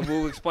disgusting. don't-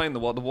 we'll explain The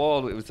Wild. The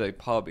Wild, it was a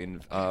pub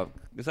in...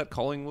 is that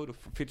Collingwood or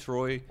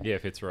Fitzroy? Yeah,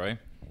 Fitzroy.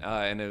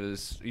 And it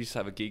was... used to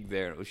have a gig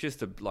there. And it was just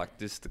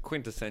the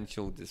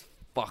quintessential, just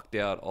fucked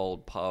out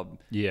old pub.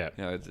 Yeah.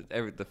 You know,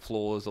 the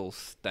floors all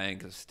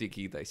stank,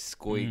 sticky, they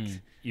squeaked.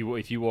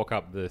 If you walk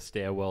up the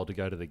stairwell to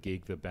go to the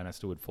gig, the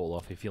banister would fall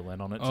off if you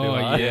leant on it too Oh,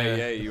 hard. yeah.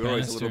 Yeah, you were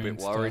always a Banister little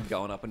bit and worried stuff.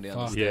 going up and down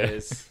Fuck. the Yeah.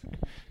 stairs.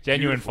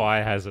 Genuine Beautiful.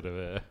 fire hazard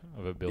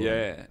of a building.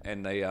 Yeah,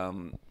 and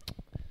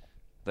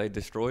they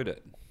destroyed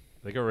it.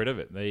 They got rid of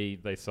it.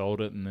 They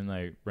sold it and then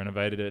they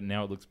renovated it and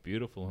now it looks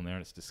beautiful in there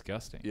and it's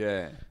disgusting.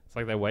 Yeah, It's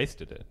like they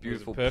wasted it.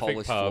 beautiful It was a perfect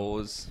polished pub.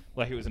 floors.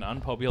 Like it was an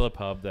unpopular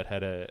pub that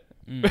had a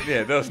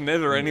Yeah, there was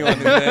never anyone in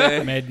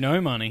there. Made no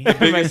money. Made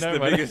no The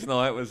money. biggest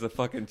night was the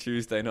fucking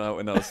Tuesday night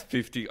when there was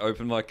 50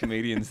 open mic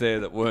comedians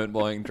there that weren't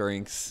buying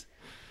drinks,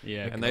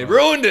 Yeah. and they God.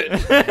 ruined it.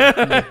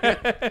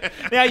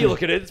 Now you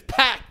look at it, it's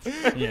packed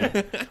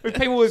Yeah. with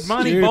people with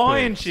money Stupid.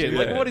 buying shit.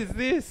 Like Yeah. what is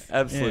this?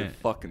 Absolute Yeah.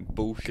 fucking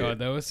bullshit. God,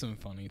 there were some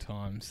funny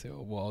times. There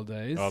were wild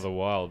days. Oh, the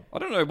wild. I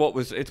don't know what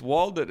was. It's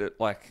wild that it,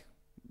 like,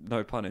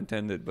 no pun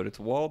intended, but it's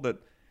wild that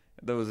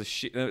there was a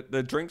shit.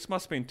 The drinks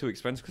must have been too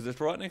expensive because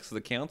it's right next to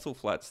the council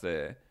flats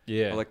there.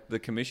 Yeah. Or, like the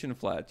commission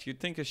flats. You'd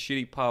think a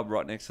shitty pub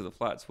right next to the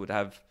flats would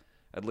have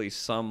at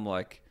least some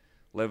like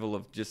level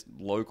of just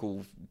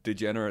local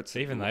degenerates.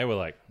 Even they were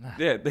like, nah.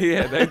 Yeah,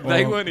 they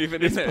Well, weren't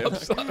even in there.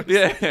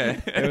 Yeah,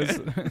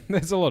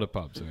 There's a lot of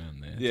pubs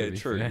around there. Yeah, to be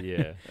true. fair.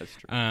 Yeah. that's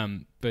true.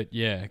 But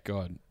yeah,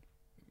 God,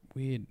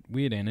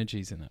 weird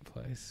energies in that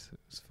place. It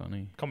was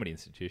funny. Comedy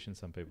institution,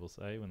 some people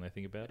say when they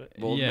think about it.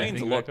 Well, yeah. it means a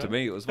Think lot back to on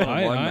me. It was one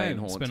of my main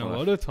haunts spent a when,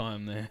 lot of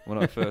time there. when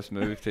I first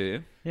moved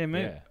here. Yeah,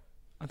 mate. Yeah.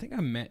 I think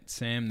I met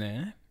Sam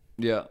there.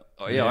 Yeah,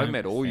 oh, yeah. I Yeah.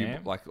 met all you.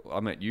 Sam? Like I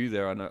met you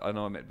there. I know.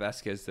 I met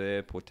Vasquez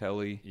there.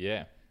 Portelli.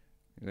 Yeah.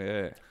 Yeah.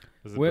 It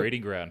was a Where-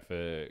 breeding ground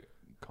for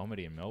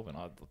comedy in Melbourne.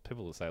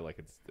 People will say like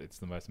it's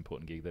the most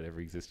important gig that ever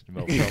existed in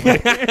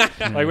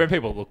Melbourne. Like when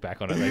people look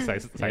back on it, they say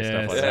stuff like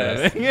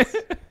Yes.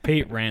 that.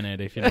 Pete ran it.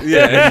 If you know.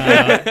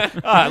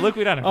 Yeah. Look,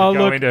 we don't have to Oh,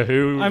 go look, into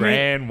who I mean-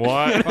 ran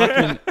what.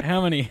 Fucking,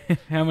 how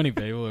many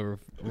people have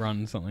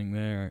run something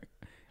there?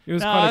 It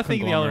was No, quite a I think the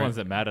only conglomerate. ones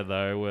that matter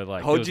though were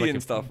like there was Hodgie like and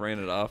a- stuff ran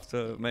it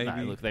after, maybe.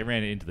 No, look, they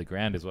ran it into the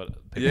ground, is what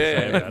people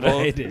say Yeah, about well,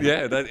 it. They did.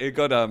 yeah, it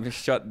got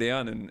shut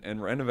down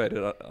and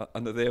renovated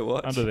under their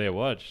watch. Under their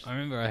watch. I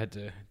remember I had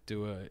to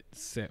do a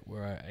set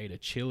where I ate a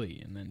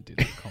chili and then did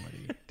the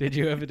comedy. Did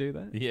you ever do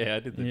that? Yeah, I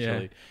did the Yeah.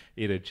 chili,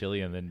 eat a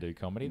chili and then do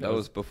comedy. that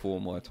was before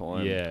my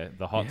time. yeah,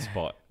 the hot Yeah.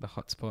 spot. The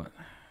hotspot.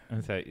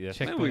 And so yeah,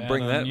 Check Maybe we that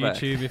bring out that on back.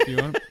 YouTube if you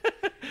want.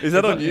 Is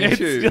that on It's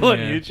YouTube? still on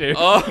Yeah. YouTube.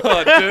 Oh,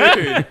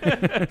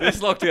 dude, this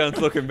lockdown's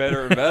looking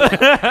better and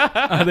better.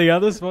 Are the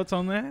other spots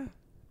on there?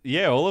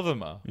 Yeah, all of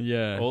them are.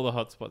 Yeah. All the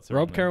hot spots are.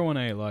 Rob on there. Carroll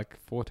ate like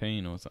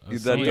 14 or something.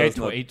 That He does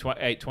ate, not-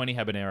 ate 20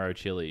 habanero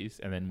chilies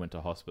and then went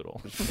to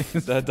hospital.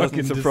 That doesn't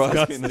fucking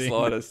surprise me in the disgusting.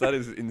 slightest. That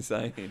is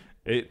insane.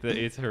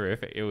 It's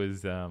horrific. It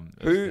was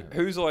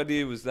Whose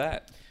idea was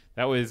that?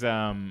 that was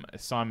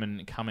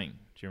Simon Cumming.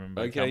 Do you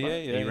remember? Okay, Cumber? yeah,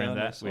 He yeah, I ran know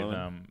that with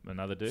Simon.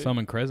 another dude.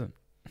 Simon Crescent.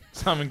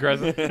 Simon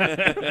Crescent.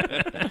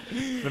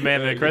 The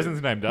man that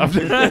Crescent's named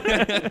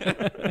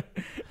after.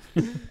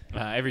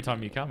 Every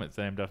time you come, it's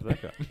named after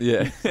that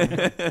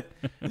Yeah.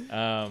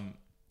 guy.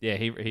 Yeah,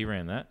 he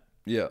ran that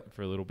Yeah.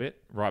 for a little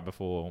bit right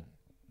before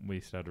we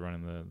started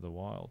running the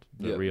Wild,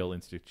 the Yeah. real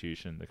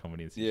institution, the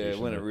comedy institution. Yeah,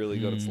 when it that- really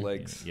got its Mm.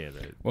 legs. yeah,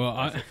 the Well,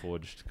 I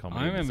forged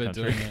comedy. I in this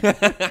remember country.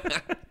 doing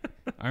it.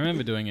 I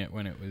remember doing it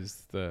when it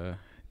was the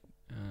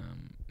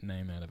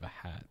name out of a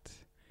hat.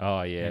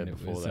 Oh yeah, and it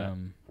before was that.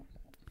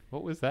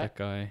 What was that? that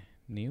guy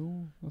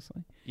Neil or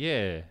something.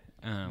 Yeah,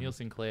 Um, Neil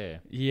Sinclair.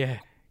 Yeah.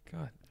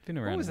 God, been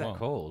around. What was a that while.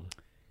 called?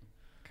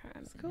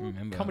 Can't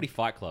remember. Comedy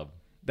Fight Club.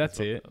 That's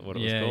what- it. what it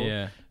was yeah, called.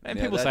 yeah. And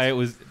Yeah, people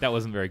that's- say that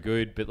wasn't very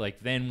good, but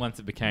like then once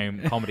it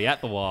became comedy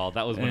at the Wild,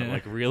 that was when it Yeah.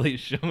 like really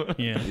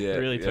Yeah. Yeah,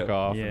 really took yeah.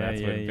 off, Yeah, and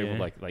that's when yeah, people yeah.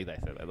 like they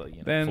said that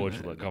like Then-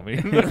 forged the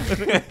comedy.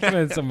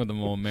 When some of the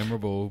more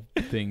memorable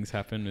things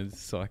happen as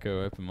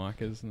psycho open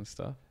micers and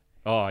stuff.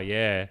 Oh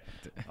yeah.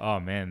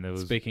 Oh man, there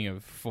was Speaking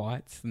of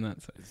fights and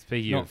that's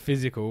speaking not of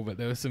physical, but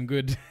there was some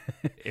good.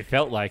 it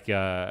felt like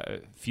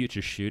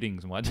future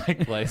shootings might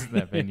take place in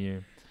that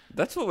venue.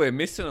 That's what we're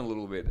missing a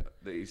little bit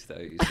these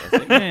days, I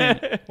think.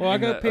 Man. Well, I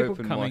In got that people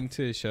open coming mic.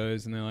 to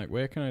shows and they're like,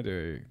 "Where can I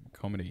do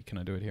comedy? Can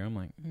I do it here?" I'm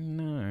like,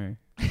 "No,"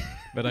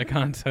 but I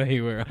can't tell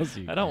you where else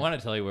you. I don't can. want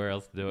to tell you where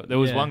else to do it. There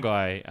was Yeah. one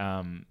guy,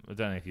 I don't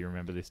know if you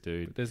remember this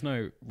dude. But there's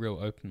no real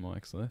open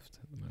mics left.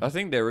 At the moment. I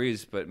think there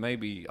is, but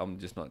maybe I'm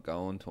just not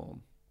going to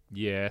them.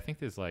 Yeah, I think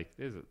there's Yeah,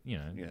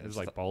 there's it's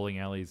like bowling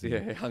alleys and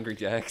Yeah, Hungry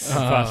Jacks.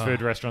 fast Ah.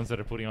 food restaurants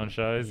that are putting on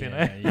shows, you know.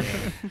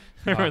 Yeah.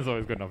 Everyone's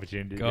always got an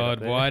opportunity.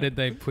 God, to why did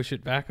they push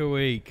it back a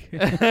week?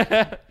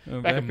 back Or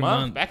a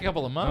month? Back a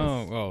couple of Oh,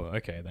 months. well,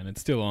 okay, then it's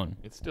still on.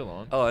 It's still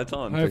on. Oh, it's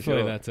on. Hopefully for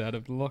sure. that's out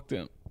of the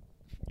lockdown.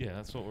 Yeah,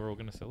 that's what we're all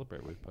going to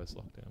celebrate with post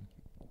lockdown.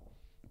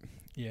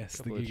 Yes,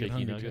 Couple the of gig at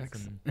cheeky Hungry nuggets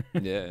Jacks.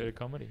 and Yeah. bit of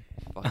comedy.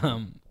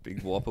 Fucking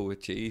big Whopper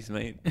with cheese,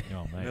 mate.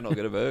 Oh mate. Then I'll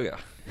get a burger.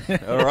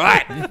 All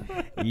right.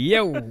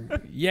 Yo,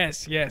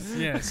 yes.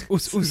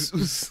 Us, us,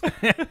 us.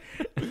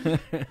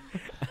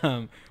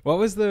 What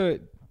was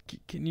the?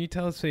 Can you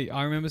tell us?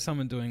 I remember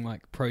someone doing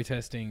like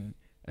protesting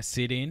a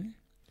sit-in.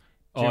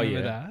 Do you Oh, remember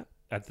yeah. that?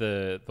 At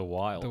the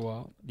Wild. The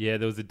Wild. Yeah,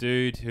 there was a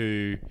dude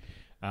who,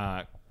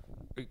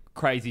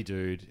 crazy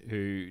dude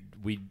who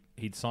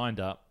he'd signed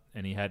up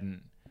and he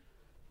hadn't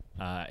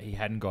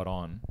got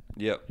on,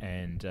 Yep.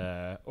 and or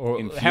how it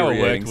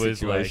Infuriating worked was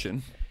situation.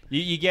 like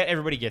you get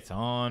everybody gets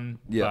on,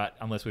 Yeah. but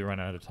unless we run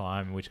out of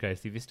time, in which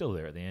case if you're still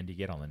there at the end, you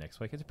get on the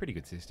next week. It's a pretty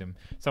good system.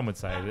 Some would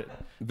say that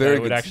Very it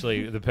would good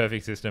actually the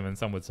perfect system, and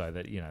some would say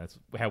that it's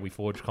how we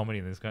forge comedy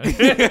in this country.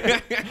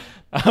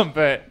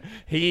 But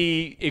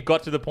it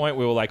got to the point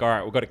where we were like, all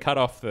right, we've got to cut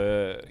off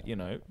the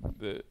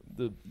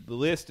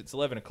list. It's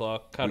 11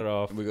 o'clock. Cut it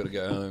off. We got to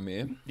go home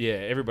here. Yeah,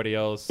 everybody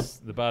else,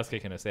 the bar's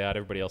kicking us out.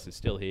 Everybody else is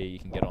still here. You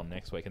can get on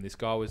next week. And this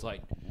guy was like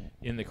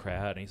in the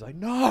crowd, and he's like,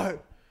 no.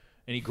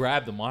 And he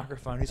grabbed the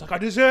microphone. He's like, I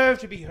deserve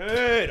to be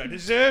heard. I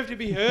deserve to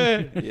be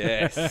heard.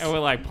 Yes. And we're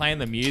like playing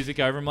the music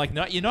over him. Like,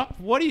 no, you're not.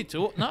 What are you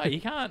talking? No,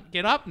 you can't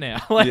get up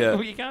now. Like, Yeah.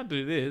 you can't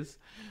do this.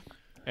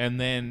 And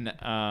then,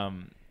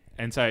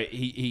 and so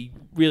he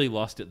really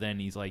lost it. Then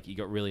he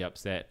got really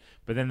upset.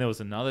 But then there was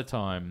another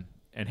time.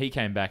 And he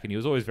came back, and he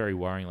was always very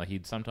worrying. Like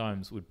he'd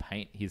sometimes would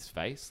paint his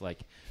face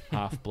like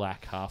half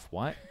black, half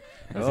white.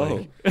 I was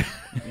Oh.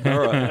 like, All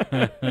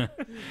right.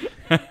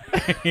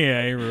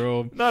 Yeah, he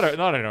ruled. not in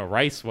a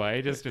race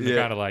way, just in the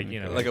kind of like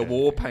like a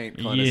war paint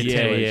kind of Year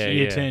situation. 10, yeah,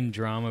 year yeah. 10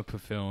 drama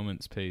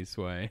performance piece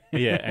way.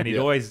 yeah. And he'd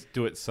Yeah. always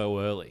do it so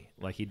early.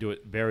 Like he'd do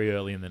it very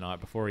early in the night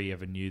before he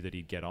ever knew that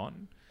he'd get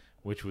on,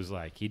 which was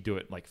like he'd do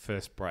it like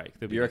first break.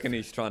 There'd be You like reckon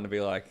he's trying to be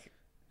like,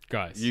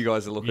 Guys. you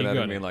guys are looking You at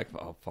got him being it. like,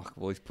 oh, fuck,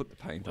 well, he's put the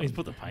paint on. He's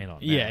put the paint on.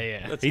 Yeah, now.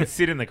 yeah. He'd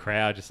sit in the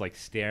crowd just like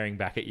staring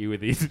back at you with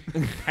his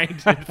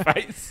painted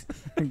face.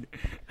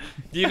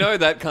 You know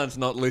that cunt's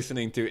not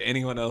listening to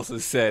anyone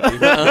else's set. He's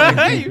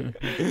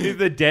like, He's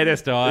the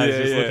deadest eyes, Yeah,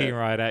 just yeah. looking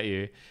right at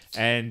you.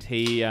 And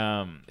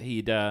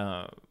he'd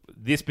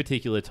this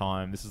particular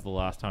time, this is the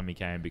last time he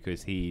came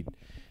because he'd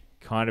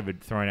kind of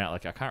had thrown out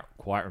like I can't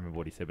quite remember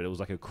what he said, but it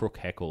was like a crook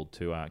heckle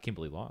to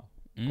Kimberly Lyle,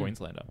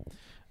 Queenslander.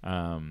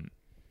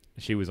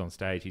 she was on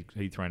stage.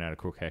 He'd thrown out a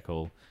crook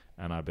heckle,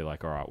 and I'd be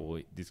like, all right,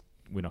 well,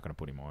 we're not going to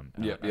put him on.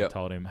 And I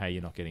told him, hey,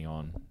 you're not getting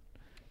on.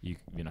 You're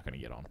not going to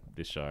get on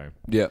this show.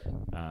 Yeah.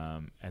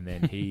 And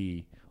then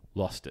he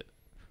lost it.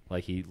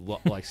 Like he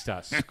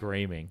starts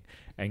screaming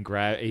and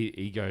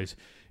he goes,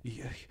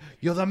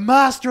 "You're the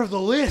master of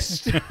the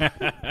list."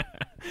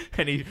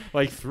 And he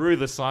like threw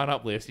the sign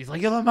up list. He's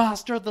like, "You're the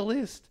master of the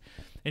list."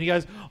 And he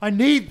goes, "I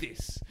need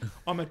this.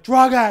 I'm a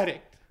drug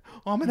addict.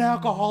 I'm an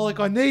alcoholic.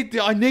 I need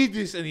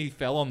this." And he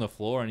fell on the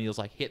floor and he was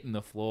like hitting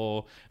the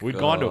floor. We'd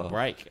gone to a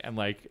break and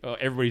like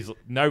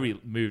nobody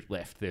moved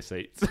left their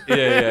seats.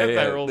 Yeah. They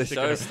were all The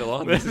show's still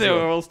on. They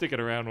were all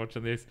sticking around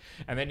watching this.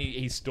 And then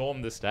he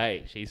stormed the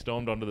stage. He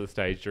stormed onto the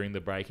stage during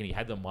the break and he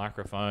had the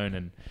microphone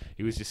and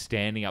he was just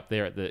standing up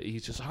there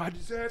he's just like, "I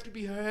deserve to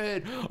be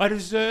heard. I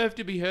deserve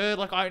to be heard.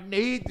 Like, I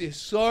need this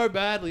so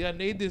badly. I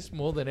need this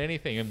more than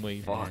anything." And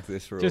we Fuck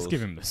this rules. Just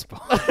give him the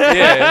spot.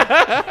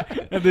 Yeah.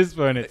 At this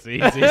point, it's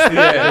easy.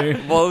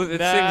 Yeah. Well, it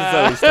seems as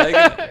though he's taking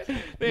it.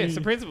 Yeah, it's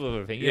the principle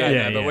of the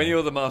thing. But when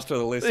you're the master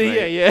of the list, mate,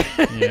 Yeah,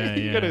 you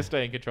yeah. got to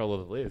stay in control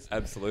of the list.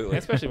 absolutely.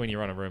 Especially when you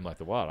run a room like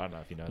the Wild. I don't know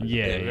if you know.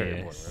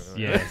 Yes.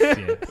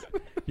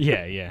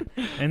 Yeah.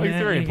 And Like, it's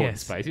a very important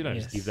yes, space. You don't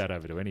just give that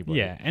over to anybody.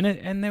 Yeah,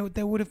 and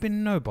there would have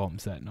been no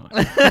bombs that night.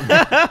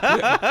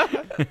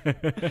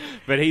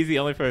 But he's the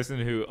only person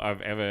who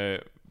I've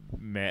ever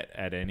met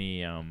at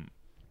any open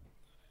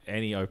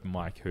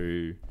mic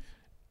who,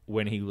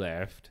 when he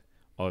left,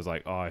 I was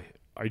like, I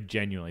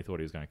genuinely thought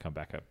he was going to come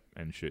back up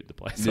and shoot the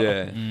place up.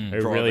 Yeah. It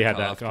Drive really the had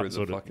car that through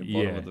sort the of fucking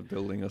bottom of the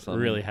building or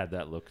something. really had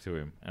that look to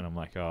him, and I'm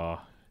like, oh,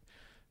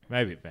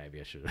 maybe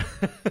I should.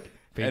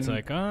 Pete's And-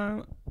 like,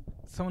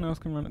 someone else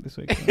can run it this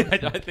week. I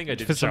think I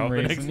did For show some up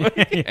the next reason.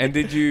 week. And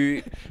did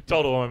you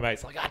Told all my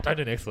mates like, don't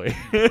do next week.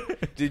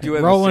 did you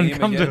ever Roland, see him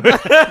come again? to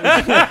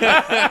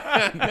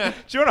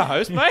Do you want to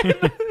host, mate?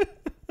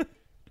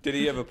 Did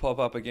he ever pop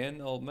up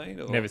again, old mate?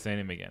 Or? Never seen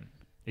him again.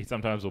 He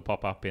sometimes will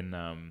pop up in.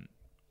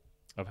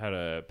 I've had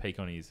a peek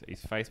on his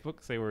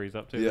Facebook, see where he's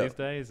up to these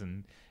days,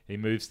 and he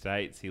moved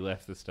states. He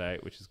left the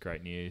state, which is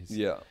great news.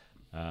 Yeah.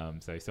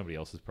 So somebody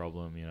else's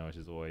problem, which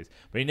is always.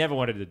 But he never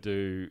wanted to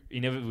do. He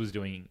never was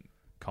doing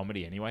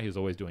comedy anyway. He was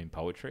always doing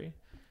poetry.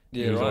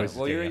 Yeah, He was right. always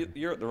Well, getting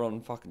you're at the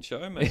wrong fucking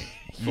show, mate.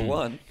 For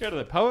one. Go to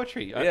the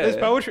poetry. Yeah. There's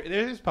poetry.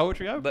 There's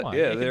poetry open. But, mic.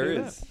 yeah, You can there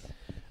do is.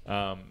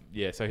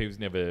 that. So he was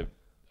never.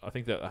 I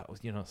think that was.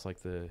 It's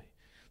like the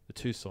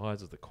two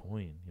sides of the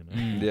coin.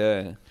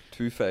 Yeah.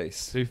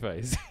 Two-Face.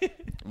 Two-Face.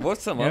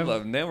 What's some Yeah.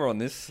 other... Now we're on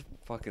this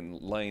fucking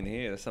lane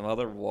here. There's some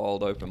other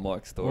wild open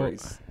mic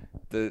stories.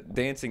 The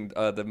dancing...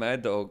 the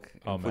Mad Dog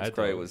in Mad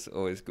Footscray Dog. was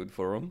always good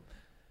for him.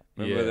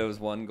 Remember Yeah. there was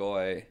one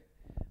guy...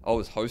 I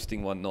was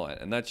hosting one night,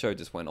 and that show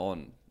just went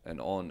on and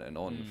on and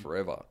on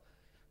forever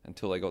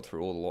until they got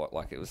through all the light.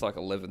 Like, it was like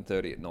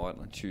 11:30 at night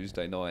on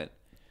Tuesday night,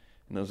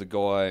 and there was a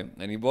guy,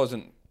 and he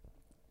wasn't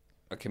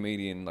a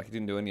comedian, like he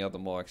didn't do any other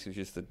mics, he was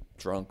just a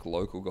drunk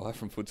local guy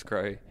from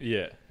Footscray,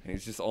 Yeah. and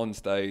he's just on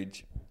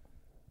stage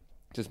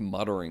just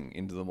muttering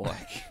into the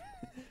mic.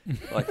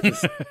 Like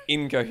this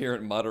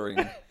incoherent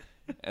muttering.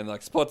 And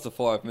like spots of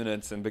 5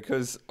 minutes, and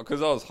because I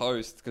was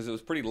host, because it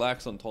was pretty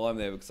lax on time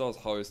there, because I was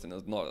host, and I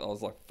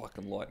was like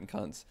fucking lighting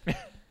cunts, and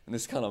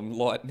this cunt, I'm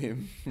lighting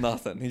him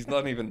nothing. He's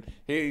not even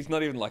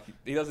like,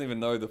 he doesn't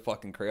even know the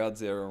fucking crowd's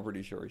there. I'm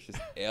pretty sure he's just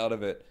out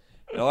of it.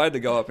 And I had to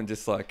go up and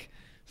just like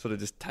sort of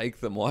just take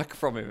the mic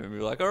from him and be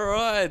like, all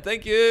right,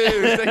 thank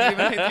you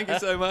mate, thank you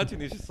so much.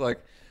 And he's just like,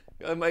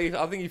 mate,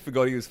 I think he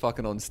forgot he was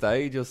fucking on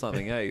stage or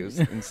something. Hey, he was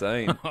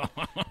insane.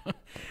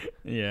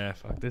 Yeah,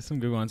 fuck. There's some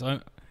good ones.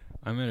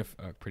 I met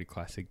a pretty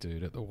classic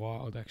dude at the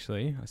Wild.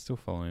 Actually, I still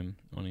follow him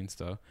on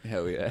Insta.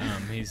 Hell yeah.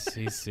 He's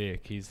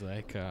sick. He's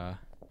like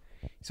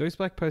he's always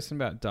like posting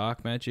about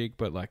dark magic,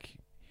 but like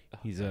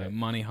he's a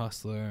money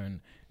hustler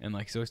and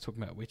like he's always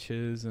talking about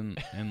witches and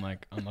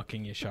like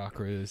unlocking your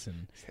chakras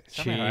and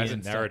Somehow chi hasn't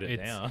and stuff. narrowed it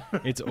down.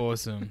 It's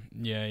awesome.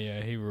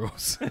 Yeah, he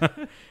rules.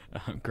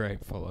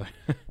 Great follow.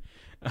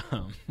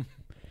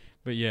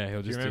 But yeah,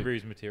 he'll Do you just remember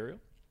his material?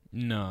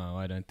 No,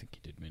 I don't think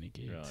he did many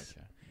gigs. Oh,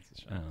 okay. That's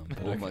a shame.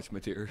 But All I- much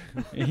material.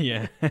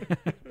 yeah.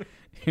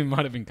 He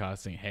might have been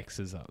casting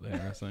hexes up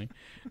there or something.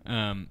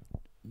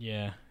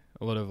 Yeah.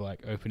 A lot of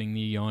like opening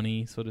the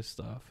yoni sort of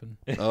stuff and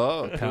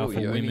Oh, cool.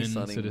 powerful Yoni women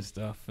sunning. sort of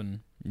stuff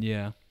and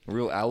yeah.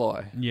 Real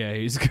ally. Yeah,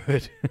 he's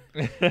good.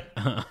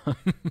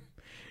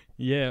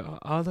 Yeah,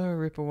 other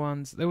Ripper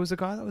ones. There was a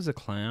guy that was a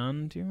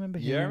clown. Do you remember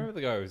him? Yeah, I remember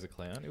the guy who was a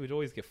clown. He would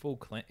always get full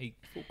clown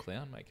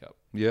makeup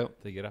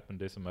Yep. to get up and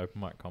do some open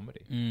mic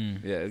comedy.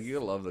 Mm. Yeah, you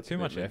gotta love the Too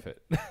much commitment.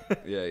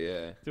 effort.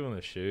 Yeah. Doing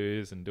the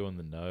shoes and doing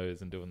the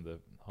nose and doing the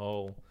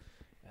whole...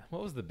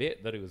 What was the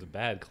bit? That he was a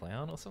bad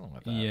clown or something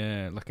like that?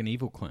 Yeah, like an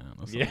evil clown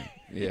or something. Yeah.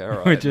 Yeah,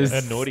 right. Which is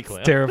A naughty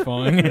clown.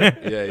 terrifying.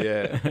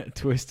 yeah.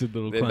 Twisted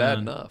little They're clown. bad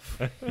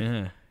enough.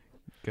 Yeah.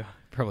 God,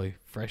 probably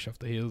fresh off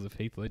the heels of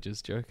Heath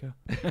Ledger's Joker.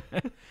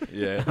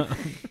 Yeah.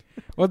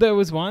 Well, there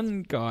was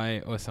one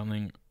guy or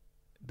something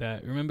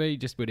that, remember, he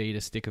just would eat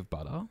a stick of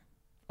butter?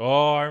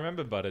 Oh, I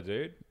remember Butter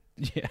Dude.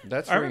 Yeah.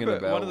 That's I ringing a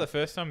remember bell. one of the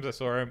first times I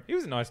saw him, he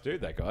was a nice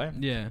dude, that guy.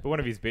 Yeah. But one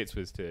of his bits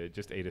was to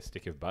just eat a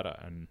stick of butter.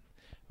 And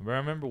I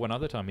remember one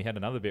other time he had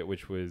another bit,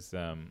 which was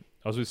I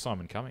was with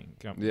Simon Cumming.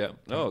 Yeah.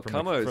 Oh, from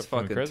Cummo's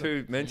from fucking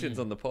Crescent. 2 mentions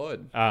on the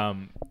pod.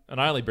 And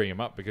I only bring him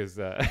up because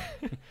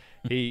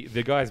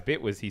the guy's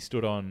bit was he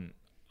stood on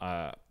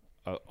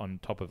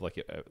top of like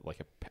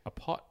a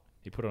pot.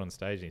 He put it on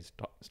stage and he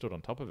stood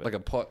on top of it. Like a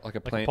pot, like a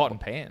Like plant. a pot and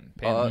pan.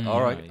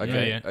 All right. Yeah,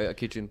 Okay. yeah. A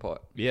kitchen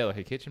pot. Yeah, like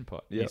a kitchen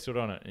pot. Yeah. He stood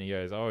on it and he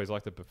goes, I always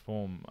like to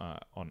perform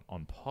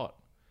on pot.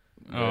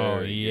 Oh,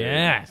 Very good.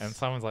 yes. And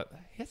someone's like,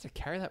 he has to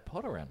carry that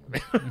pot around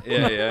with him.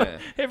 Yeah.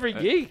 Every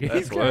gig. That's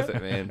He's worth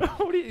carrying- it, man.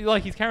 What do you,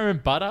 like, he's carrying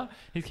butter.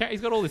 He's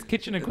got all this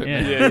kitchen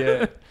equipment. Yeah.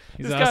 Yeah.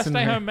 He's This guy asking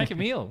stay her- home and make a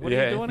meal. What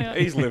are you doing out?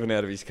 He's living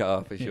out of his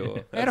car for sure.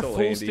 I had a That's all full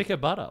handy. stick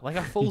of butter, like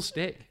a full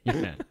stick.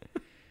 Yeah.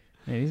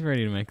 Yeah, he's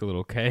ready to make a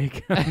little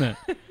cake on the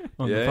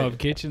Yeah. pub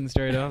kitchen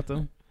straight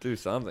after. Do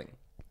something.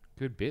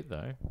 Good bit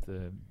though.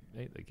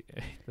 Eat the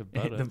Eat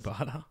butter. the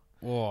butter.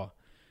 Whoa.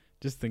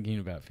 Just thinking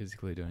about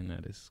physically doing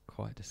that is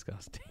quite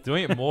disgusting.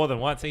 Doing it more than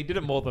once. He did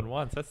it more than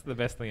once. That's the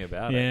best thing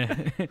about it.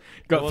 Yeah.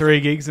 Got 3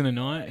 gigs in a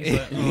night. He's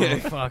like,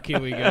 oh, fuck, here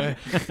we go.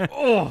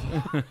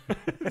 Oh,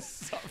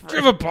 Do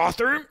you have a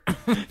bathroom?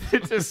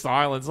 it's just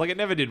silence. Like it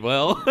never did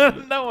well.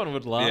 No one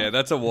would laugh. Yeah,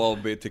 that's a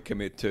wild bit to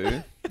commit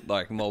to,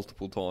 like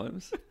multiple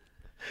times.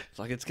 It's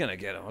like it's gonna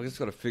get him. I just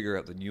got to figure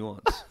out the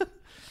nuance.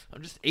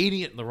 I'm just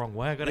eating it in the wrong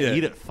way. I got to Yeah.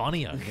 eat it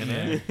funnier. You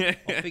know.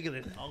 I'll figure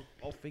this.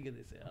 I'll figure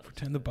this out.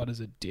 Pretend the butter's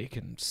a dick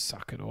and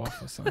suck it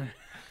off or something.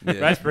 Yeah.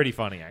 That's pretty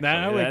funny. Actually.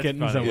 No, we're That's getting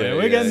funny. somewhere. Yeah,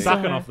 We're yeah, getting yeah.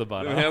 Sucking somewhere. off the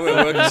butter. How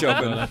we're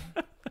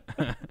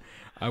workshopping.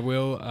 I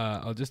will.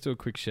 I'll just do a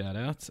quick shout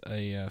out.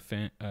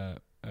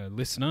 A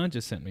listener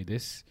just sent me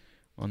this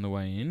on the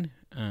way in.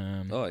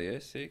 Oh yeah,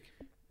 sick.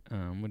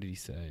 What did he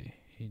say?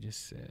 He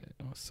just said,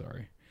 "Oh,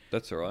 sorry."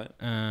 That's all right.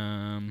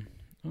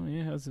 Oh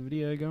yeah, how's the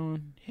video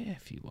going? Yeah, a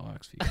few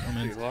likes, a few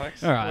comments. He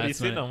likes. All right, What are you that's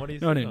sitting not, on? What are you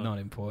not, sitting on? not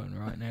important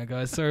right now,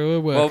 guys. So we're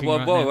Well, working while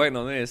right we're now. waiting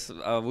on this,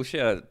 we'll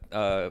shout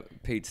out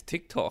Pete's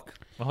TikTok.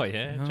 Oh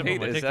yeah. Oh. Jump on Pete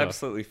my is TikTok.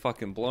 absolutely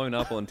fucking blown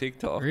up on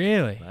TikTok.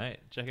 Really? Mate,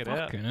 check it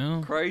out. Fucking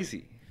hell.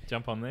 Crazy.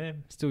 Jump on there.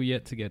 Still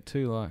yet to get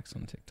 2 likes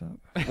on TikTok.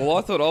 Well,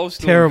 I thought I was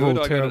still Terrible,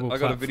 good. terrible I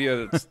got a platform.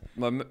 video that's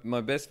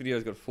my best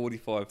video's got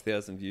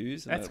 45,000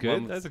 views. and That's that good.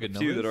 one with Those are good a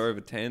few that numbers. are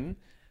over 10.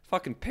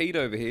 Fucking Pete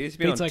over here. He's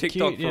been Pete's on like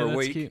TikTok cute. Yeah, for a that's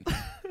week. cute.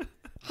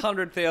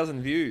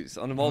 100,000 views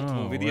on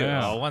multiple Oh, videos.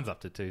 wow. Oh, one's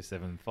up to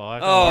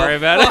 275. Oh, Don't worry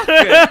about fuck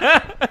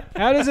it.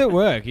 How does it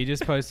work? You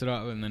just post it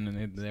up and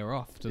then they're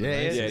off to the Yeah,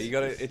 races. Yeah, you got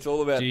to. It's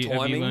all about Have you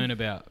timing. learned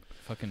about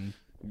fucking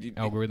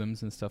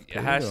algorithms and stuff? too,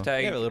 or- Hashtag.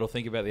 You have a little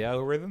think about the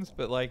algorithms,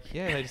 but like,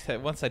 yeah, they just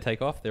once they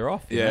take off, they're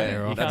off. you Yeah, know? they're you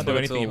off. can't That's do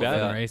what it's anything all about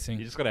about. it. Racing.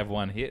 You just got to have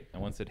one hit,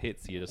 and once it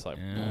hits, you're just like,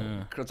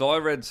 Yeah. Because I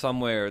read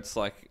somewhere it's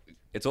like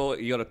it's all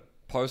you got to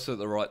post it at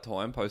the right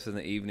time. Post it in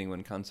the evening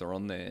when cunts are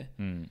on there,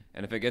 and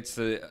if it gets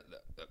to,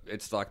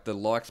 it's like the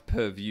likes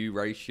per view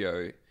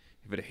ratio.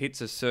 If it hits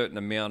a certain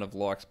amount of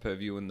likes per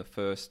view in the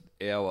first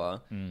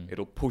hour,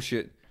 it'll push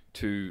it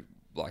to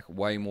like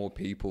way more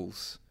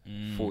people's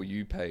For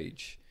You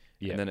page,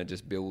 Yeah. and then it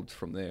just builds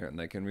from there, and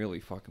they can really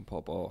fucking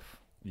pop off.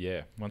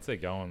 yeah. Once they're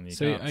going, you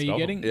So can't are you stop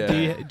getting?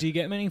 Yeah. Do you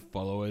get many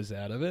followers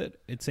out of it?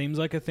 It seems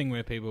like a thing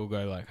where people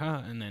go like,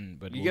 "Huh," and then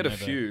but You we'll get a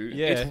never- few.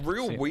 Yeah. It's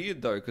real See-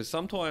 weird though, because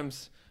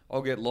sometimes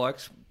I'll get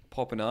likes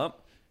popping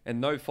up and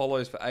no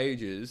follows for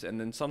ages, and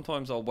then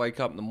sometimes I'll wake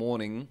up in the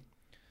morning.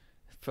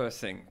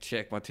 First thing,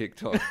 check my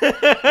TikTok. no,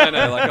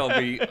 like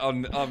I'll be checking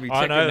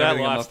I know that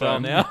everything on my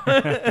lifestyle phone.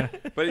 now.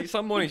 But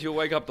some mornings you'll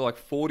wake up to like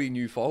 40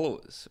 new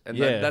followers, and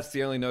Yeah. that's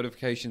the only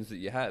notifications that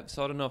you have.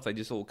 So I don't know if they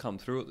just all come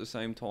through at the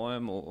same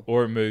time or.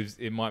 Or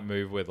it might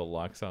move where the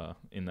likes are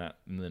in the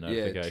Yeah,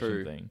 notification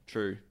true. thing.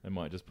 True. They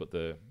might just put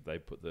the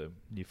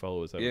new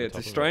followers over Yeah, the it's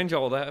top a strange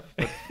old app,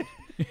 but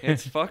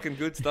it's fucking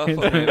good stuff on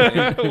It's- there,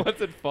 man. of it.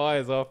 Once it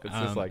fires off, it's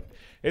just Um, like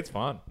it's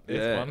fun. It's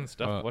Yeah. fun and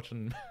stuff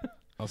watching.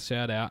 I'll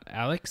shout out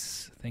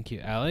Alex. Thank you,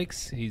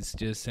 Alex. He's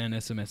just sent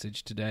us a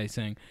message today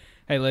saying,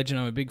 "Hey, Legend,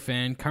 I'm a big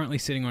fan. Currently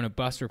sitting on a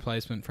bus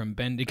replacement from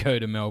Bendigo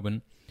to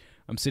Melbourne.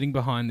 I'm sitting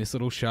behind this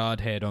little shard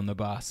head on the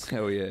bus,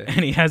 Hell yeah.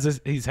 and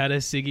he's had a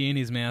ciggy in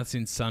his mouth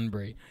since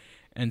Sunbury,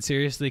 and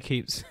seriously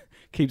keeps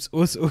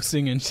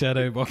ussing and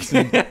shadow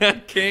boxing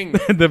King.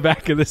 the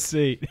back of the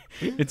seat.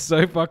 It's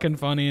so fucking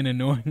funny and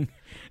annoying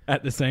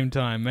at the same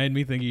time. Made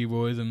me think of you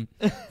boys and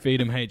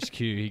feed him HQ."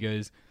 He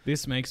goes,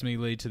 "This makes me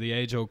lead to the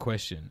age-old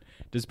question.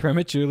 Does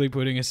prematurely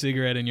putting a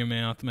cigarette in your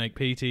mouth make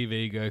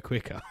PTV go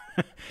quicker?"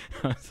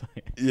 I was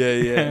like, Yeah,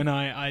 yeah. and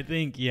I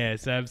think,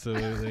 yes,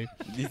 absolutely.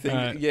 You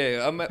think?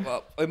 Yeah,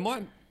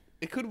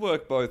 it could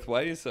work both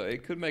ways. So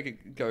it could make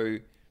it go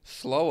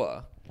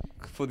slower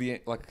for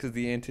because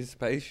the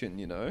anticipation,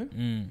 you know.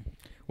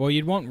 Well,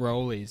 you'd want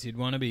rollies. You'd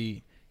want to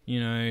be,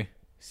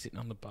 sitting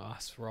on the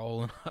bus,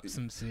 rolling up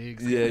some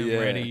cigs, Yeah, getting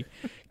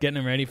yeah.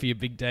 them ready for your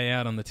big day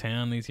out on the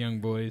town, these young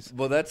boys.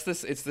 Well, it's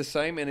the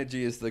same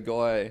energy as the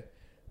guy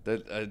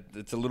that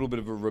it's a little bit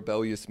of a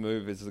rebellious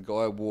move. Is the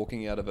guy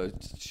walking out of a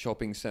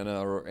shopping center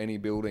or any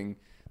building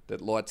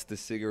that lights the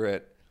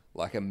cigarette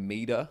like a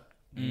meter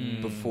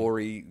before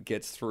he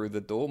gets through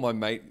the door. My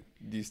mate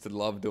used to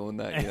love doing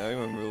that,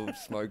 when we were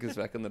smokers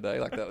back in the day.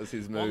 Like, that was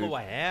his move. On the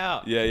way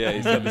out. Yeah,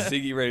 he's got the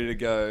ciggy ready to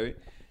go,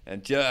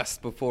 and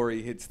just before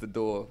he hits the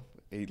door,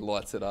 he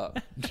lights it up,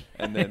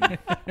 and then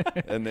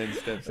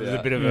steps out. There's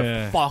a bit of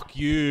a fuck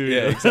you.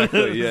 Yeah,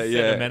 exactly.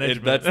 Yeah.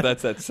 Management.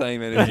 That's that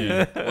same energy,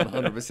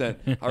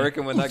 100%. I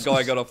reckon when that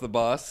guy got off the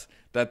bus,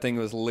 that thing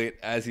was lit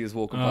as he was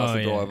walking past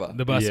the driver.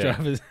 The bus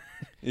drivers.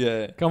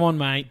 Yeah. Come on,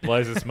 mate.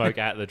 Blows the smoke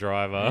at the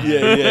driver.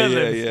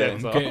 Yeah.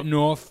 Getting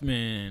off,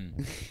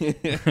 man.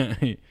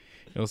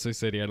 He also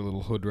said he had a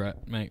little hood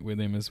rat mate with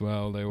him as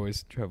well. They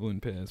always travel in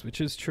pairs,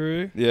 which is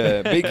true.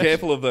 Yeah, be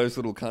careful of those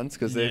little cunts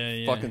because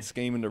they're fucking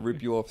scheming to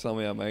rip you off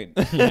somehow, mate.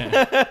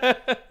 Yeah.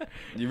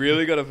 You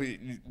really got to...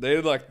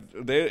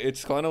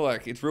 It's kind of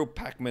like... It's real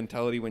pack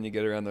mentality when you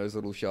get around those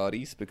little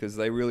shardies because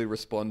they really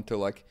respond to,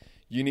 like...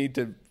 You need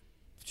to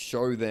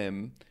show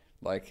them,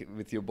 like,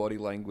 with your body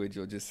language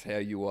or just how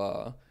you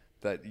are,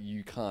 that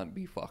you can't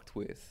be fucked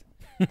with.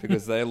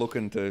 Because they're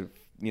looking to...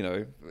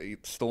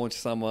 staunch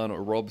someone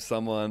or rob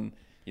someone.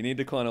 You need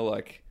to kind of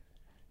like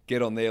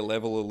get on their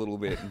level a little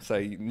bit and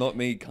say, not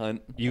me,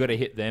 cunt. You got to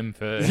hit them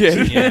first. Yeah.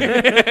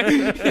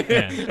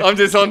 I'm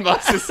just on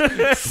buses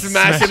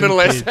smashing little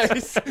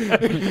essays.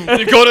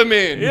 You got him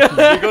in. You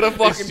got to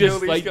fucking kill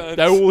these like,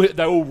 cunts.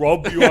 they will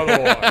rob you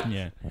otherwise.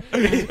 Yeah.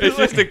 It's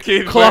just a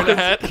kid wearing a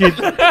hat. Kid,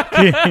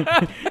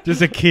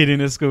 just a kid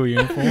in a school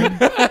uniform.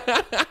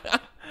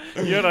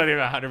 You're not even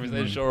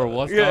 100% sure of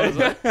what's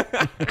going on.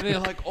 And they're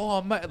like,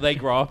 oh, mate. They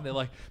grow up and they're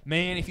like,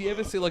 man, if you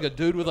ever see like a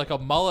dude with like a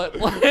mullet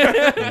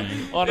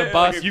on a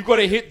bus, you've got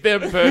to hit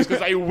them first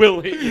because they will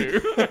hit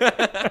you.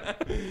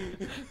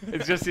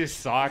 It's just this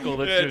cycle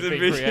that's just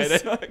been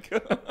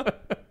created.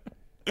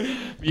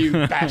 You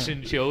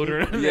bashing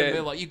children. And then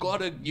they're like, you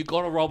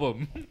gotta rob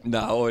them. No,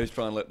 I always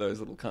try and let those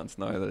little cunts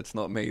know that it's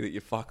not me that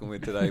you're fucking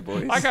with today,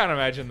 boys. I can't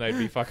imagine they'd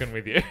be fucking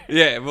with you.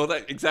 Yeah, well,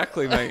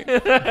 exactly, mate.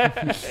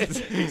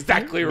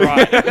 Exactly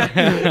right.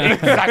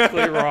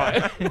 Exactly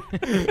right.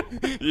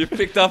 You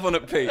picked up on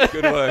it, Pete.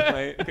 Good work,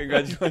 mate.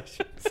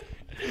 Congratulations.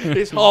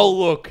 This whole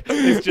look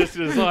is just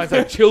designed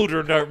so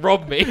children don't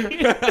rob me.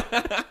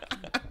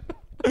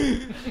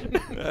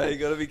 No, you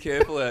gotta be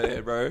careful out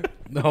there, bro.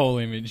 The whole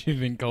image you've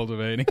been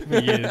cultivating for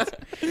years,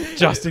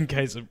 just in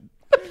case a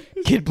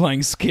kid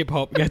playing skip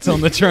hop gets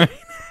on the train.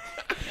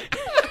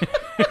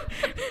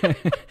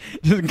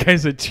 Just in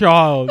case a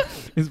child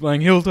is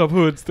playing Hilltop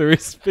Hoods through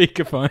his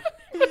speakerphone.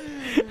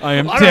 I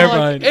am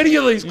terrified. Don't like any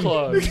of these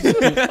clothes.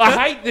 I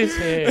hate this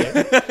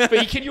hair.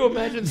 But can you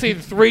imagine seeing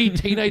 3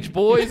 teenage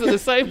boys at the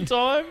same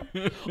time?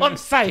 I'm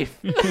safe.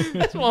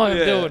 That's why I'm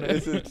doing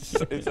it.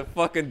 It's a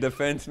fucking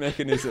defense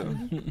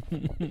mechanism.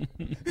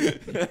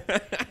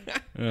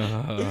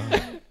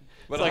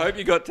 But I hope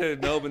you got to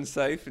Melbourne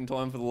safe in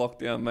time for the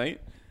lockdown,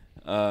 mate.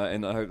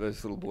 And I hope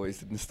those little boys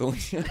didn't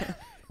staunch you.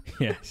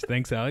 Yes,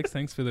 thanks, Alex.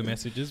 Thanks for the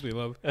messages. We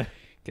love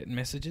getting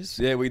messages.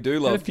 Yeah, we do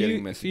love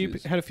getting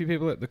messages. Had a few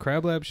people at the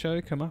Crab Lab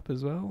show come up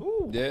as well.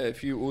 Ooh. Yeah, a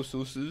few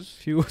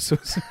ususes.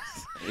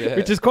 Yeah.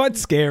 Which is quite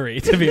scary,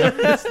 to be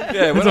honest.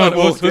 Yeah, when I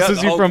walked out,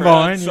 the whole from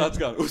crowd behind. starts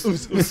going,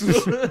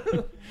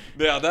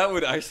 Now, that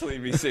would actually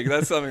be sick.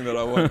 That's something that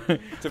I want.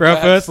 For our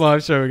first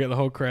live show, we get the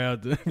whole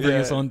crowd to bring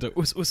us on to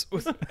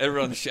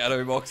Everyone's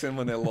shadow boxing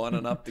when they're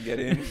lining up to get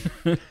in.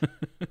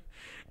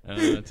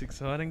 It's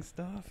exciting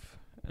stuff.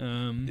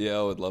 Yeah,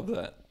 I would love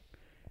that.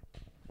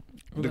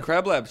 The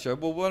Crab Lab show.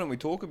 Well, why don't we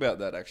talk about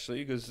that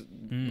actually? Because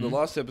the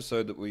last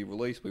episode that we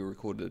released, we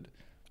recorded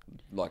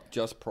like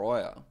just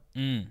prior,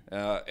 and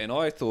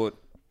I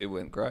thought it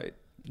went great.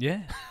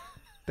 Yeah,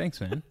 thanks,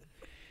 man.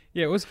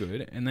 Yeah, it was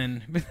good. And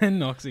then, but then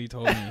Noxie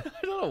told me. I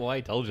don't know why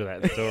he told you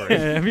that story.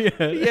 Have you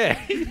heard? Yeah,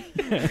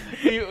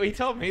 he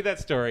told me that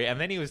story, and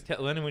then he was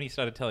then when he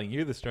started telling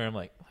you the story, I'm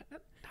like,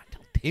 don't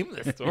tell Tim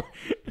the story.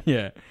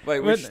 Yeah.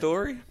 Wait, which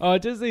story? Oh,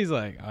 just these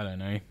like I don't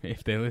know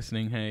if they're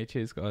listening. Hey,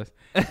 cheers, guys.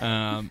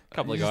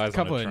 Couple of guys,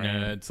 couple on a of train.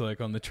 nerds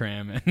like on the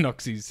tram, and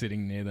Noxie's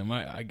sitting near them.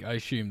 I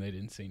assume they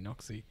didn't see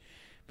Noxie,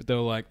 but they were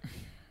like,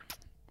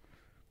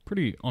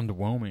 pretty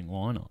underwhelming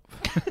lineup.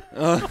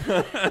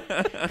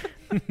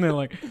 And they're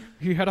like,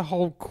 you had a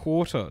whole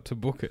quarter to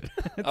book it.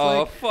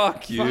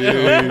 Fuck you.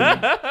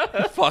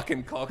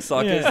 Fucking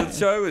cocksuckers. Yeah. The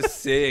show was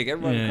sick.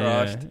 Everyone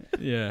crushed.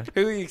 Yeah.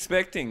 Who are you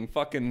expecting?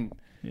 Fucking,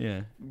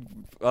 Yeah.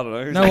 I don't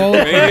know. Who's No, that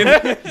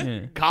well,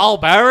 comedian? yeah. Carl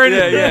Barron.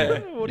 Yeah.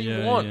 What do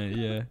you want?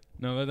 Yeah.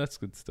 No, that's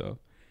good stuff.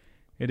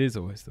 It is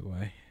always the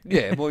way.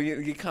 Yeah, well,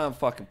 you can't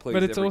fucking please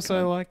But it's every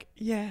also cunt. like,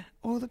 yeah,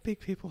 all the big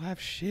people have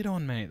shit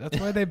on, mate. That's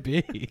why they're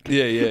big.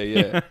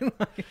 Yeah.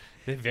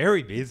 They're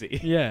very busy.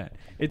 Yeah.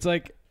 It's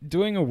like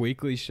doing a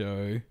weekly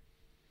show,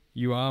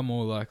 you are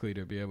more likely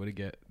to be able to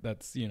get,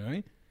 that's,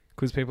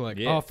 because people are like,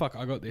 Yeah. oh, fuck,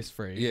 I got this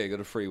free. Yeah,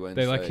 got a free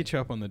Wednesday. They like hit you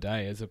up on the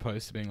day as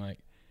opposed to being like,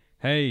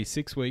 hey,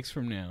 6 weeks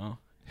from now,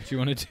 do you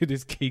want to do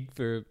this gig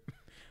for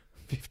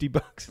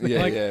 $50?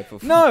 Yeah, Like, yeah.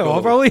 For no, cool.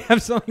 I'll probably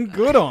have something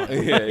good on.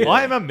 Yeah.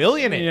 I am a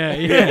millionaire.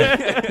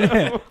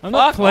 Yeah. I'm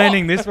not Fuck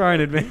planning this far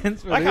in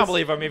advance. I can't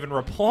believe I'm even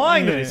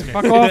replying to this.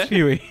 Fuck off,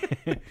 Huey.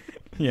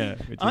 Yeah.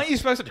 Aren't you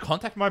supposed to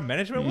contact my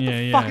management? What Yeah,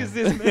 the yeah. fuck is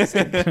this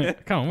message?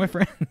 Come on, we're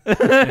friends.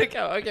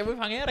 Okay, we've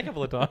hung out a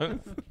couple of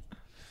times.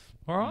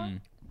 All right.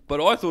 But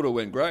I thought it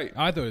went great.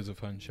 I thought it was a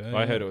fun show.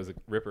 I heard it was a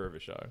ripper of a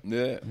show.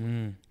 Yeah.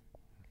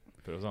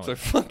 But it was only So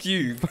fuck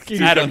you.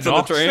 you, Adam cunts on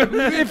Knox. the tram.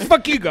 Yeah,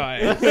 fuck you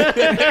guys.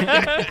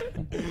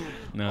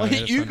 No, I hate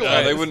that's you fun.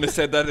 guys. They wouldn't have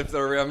said that if they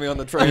were around me on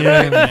the tram.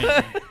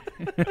 Yeah,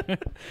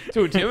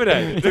 too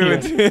intimidating.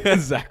 mate.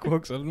 Zach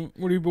walks up.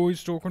 What are you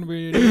boys talking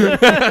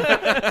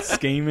about?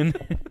 Scheming.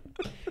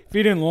 If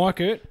you didn't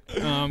like it,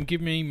 give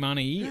me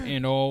money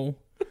and I'll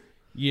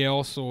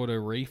sort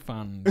of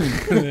refund.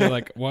 They're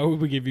like, why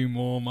would we give you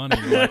more money?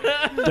 Like,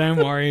 don't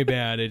worry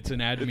about it. It's an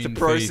admin It's a fee.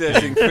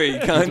 processing fee,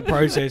 It's a cunt.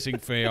 processing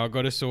fee. I've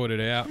got to sort it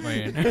out,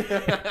 man.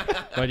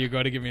 But you've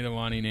got to give me the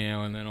money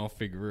now, and then I'll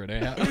figure it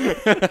out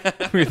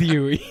with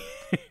you.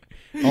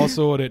 I'll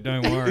sort it.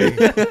 Don't worry.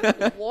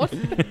 What?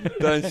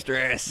 Don't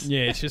stress.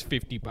 Yeah, it's just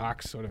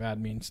 $50, sort of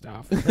admin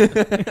stuff.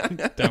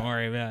 Don't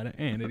worry about it.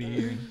 Hand it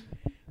here.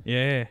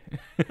 Yeah.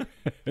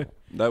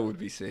 That would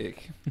be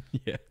sick.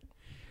 Yeah.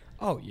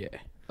 Oh yeah.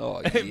 Oh,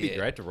 It'd be yeah.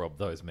 great to rob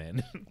those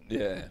men.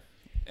 Yeah.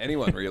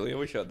 Anyone, really. I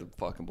wish I had the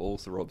fucking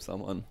balls to rob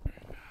someone.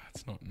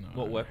 It's not. No.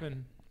 What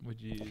weapon would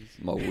you use?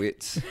 My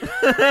wits.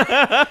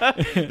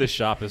 The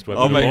sharpest weapon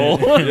I'll of make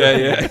all.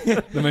 Yeah.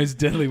 The most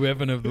deadly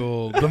weapon of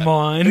all, the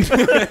mind.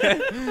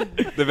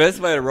 The best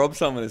way to rob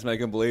someone is make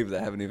them believe they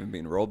haven't even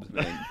been robbed,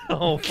 man.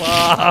 Oh,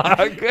 fuck.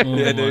 Oh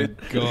Yeah, my dude.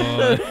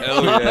 god.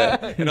 Hell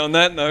yeah. And on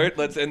that note,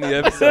 let's end the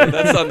episode.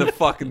 That's something to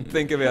fucking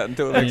think about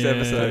until next Yeah.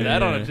 episode.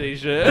 That on Yeah. a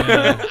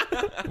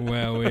t-shirt.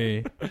 Well,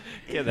 we.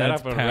 Get that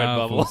That's up on a red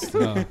powerful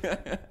bubble.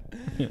 stuff.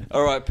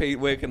 All right, Pete,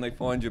 where can they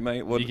find you,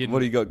 mate? What You can-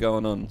 do you got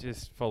going on?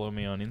 Just follow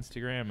me on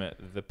Instagram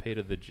at the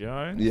Peter the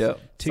Jones. Yeah.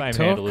 Same TikTok?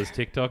 handle as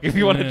TikTok if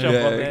you want to jump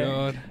Yeah. on there.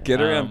 God.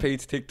 Get around Um,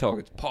 Pete's TikTok.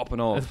 It's popping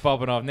It's off.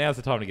 popping off. Now's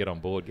the time to get on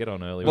board. Get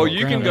on early. Well, Well,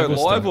 you Graham can go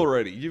Eggleston. live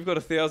already. You've got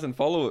 1,000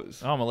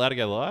 followers. Oh, I'm allowed to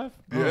go live?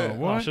 Yeah. Oh, Oh, I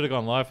what? should have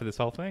gone live for this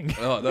whole thing.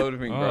 Oh, that would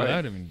have been Oh, great.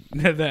 that'd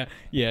have been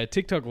yeah.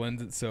 TikTok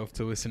lends itself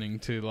to listening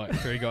to like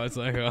three guys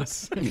like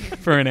us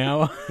for an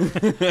hour.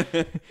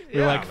 We're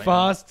Yeah, like man.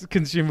 fast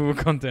consumable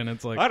content.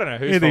 It's like I don't know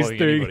who's here these following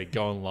three- anybody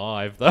going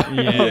live, though. on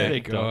Yeah,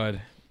 TikTok.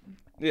 God.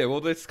 Yeah, well,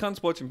 there's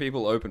cunts watching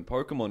people open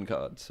Pokemon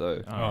cards,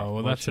 so... Oh,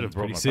 well, I that should have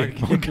sounds brought my pretty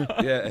sick. Pokemon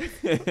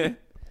card. Yeah.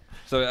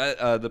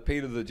 So, the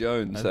Peter the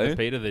Jones, That's eh? the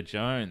Peter the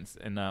Jones.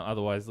 And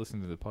otherwise,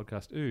 listen to the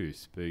podcast. Ooh,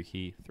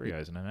 spooky. 3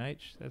 O's and an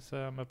H. That's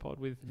my pod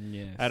with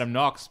Yes. Adam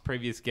Knox,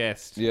 previous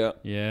guest. Yeah.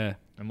 Yeah,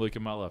 And Luca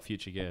Muller,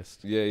 future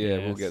guest. Yeah,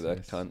 we'll Yes, get that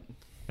yes. cunt.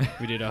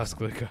 we did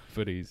ask Luca,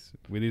 but he's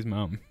with his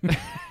mum.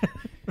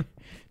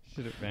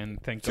 Should have been.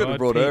 Thank Should God. have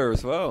brought Pete- her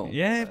as well.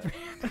 Yeah.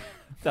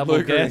 Double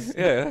Luca and- guest.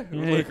 Yeah,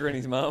 Yeah. Luca and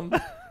his mum.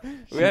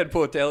 We had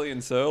Portelli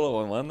and Serlo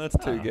on one. That's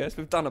two guests.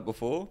 We've done it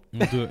before.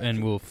 We'll do it,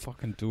 and we'll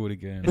fucking do it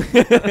again.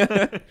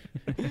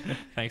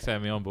 Thanks for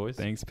having me on, boys.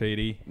 Thanks,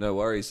 Petey. No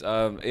worries. Yeah,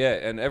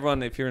 and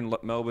everyone, if you're in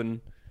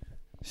Melbourne,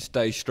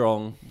 stay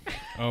strong.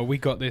 Oh, we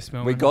got this,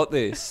 Melvin. We got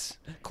this.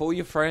 Call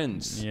your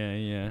friends. Yeah,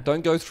 yeah.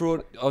 Don't go through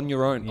it on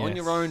your own. On Yes.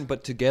 your own,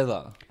 but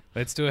together.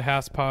 Let's do a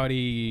house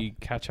party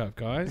catch up,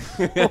 guys.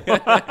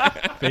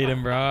 Feed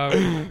and bra.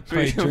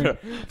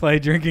 Play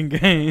drinking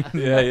games.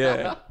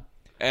 Yeah.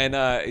 And,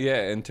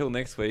 until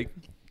next week,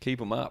 keep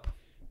them up.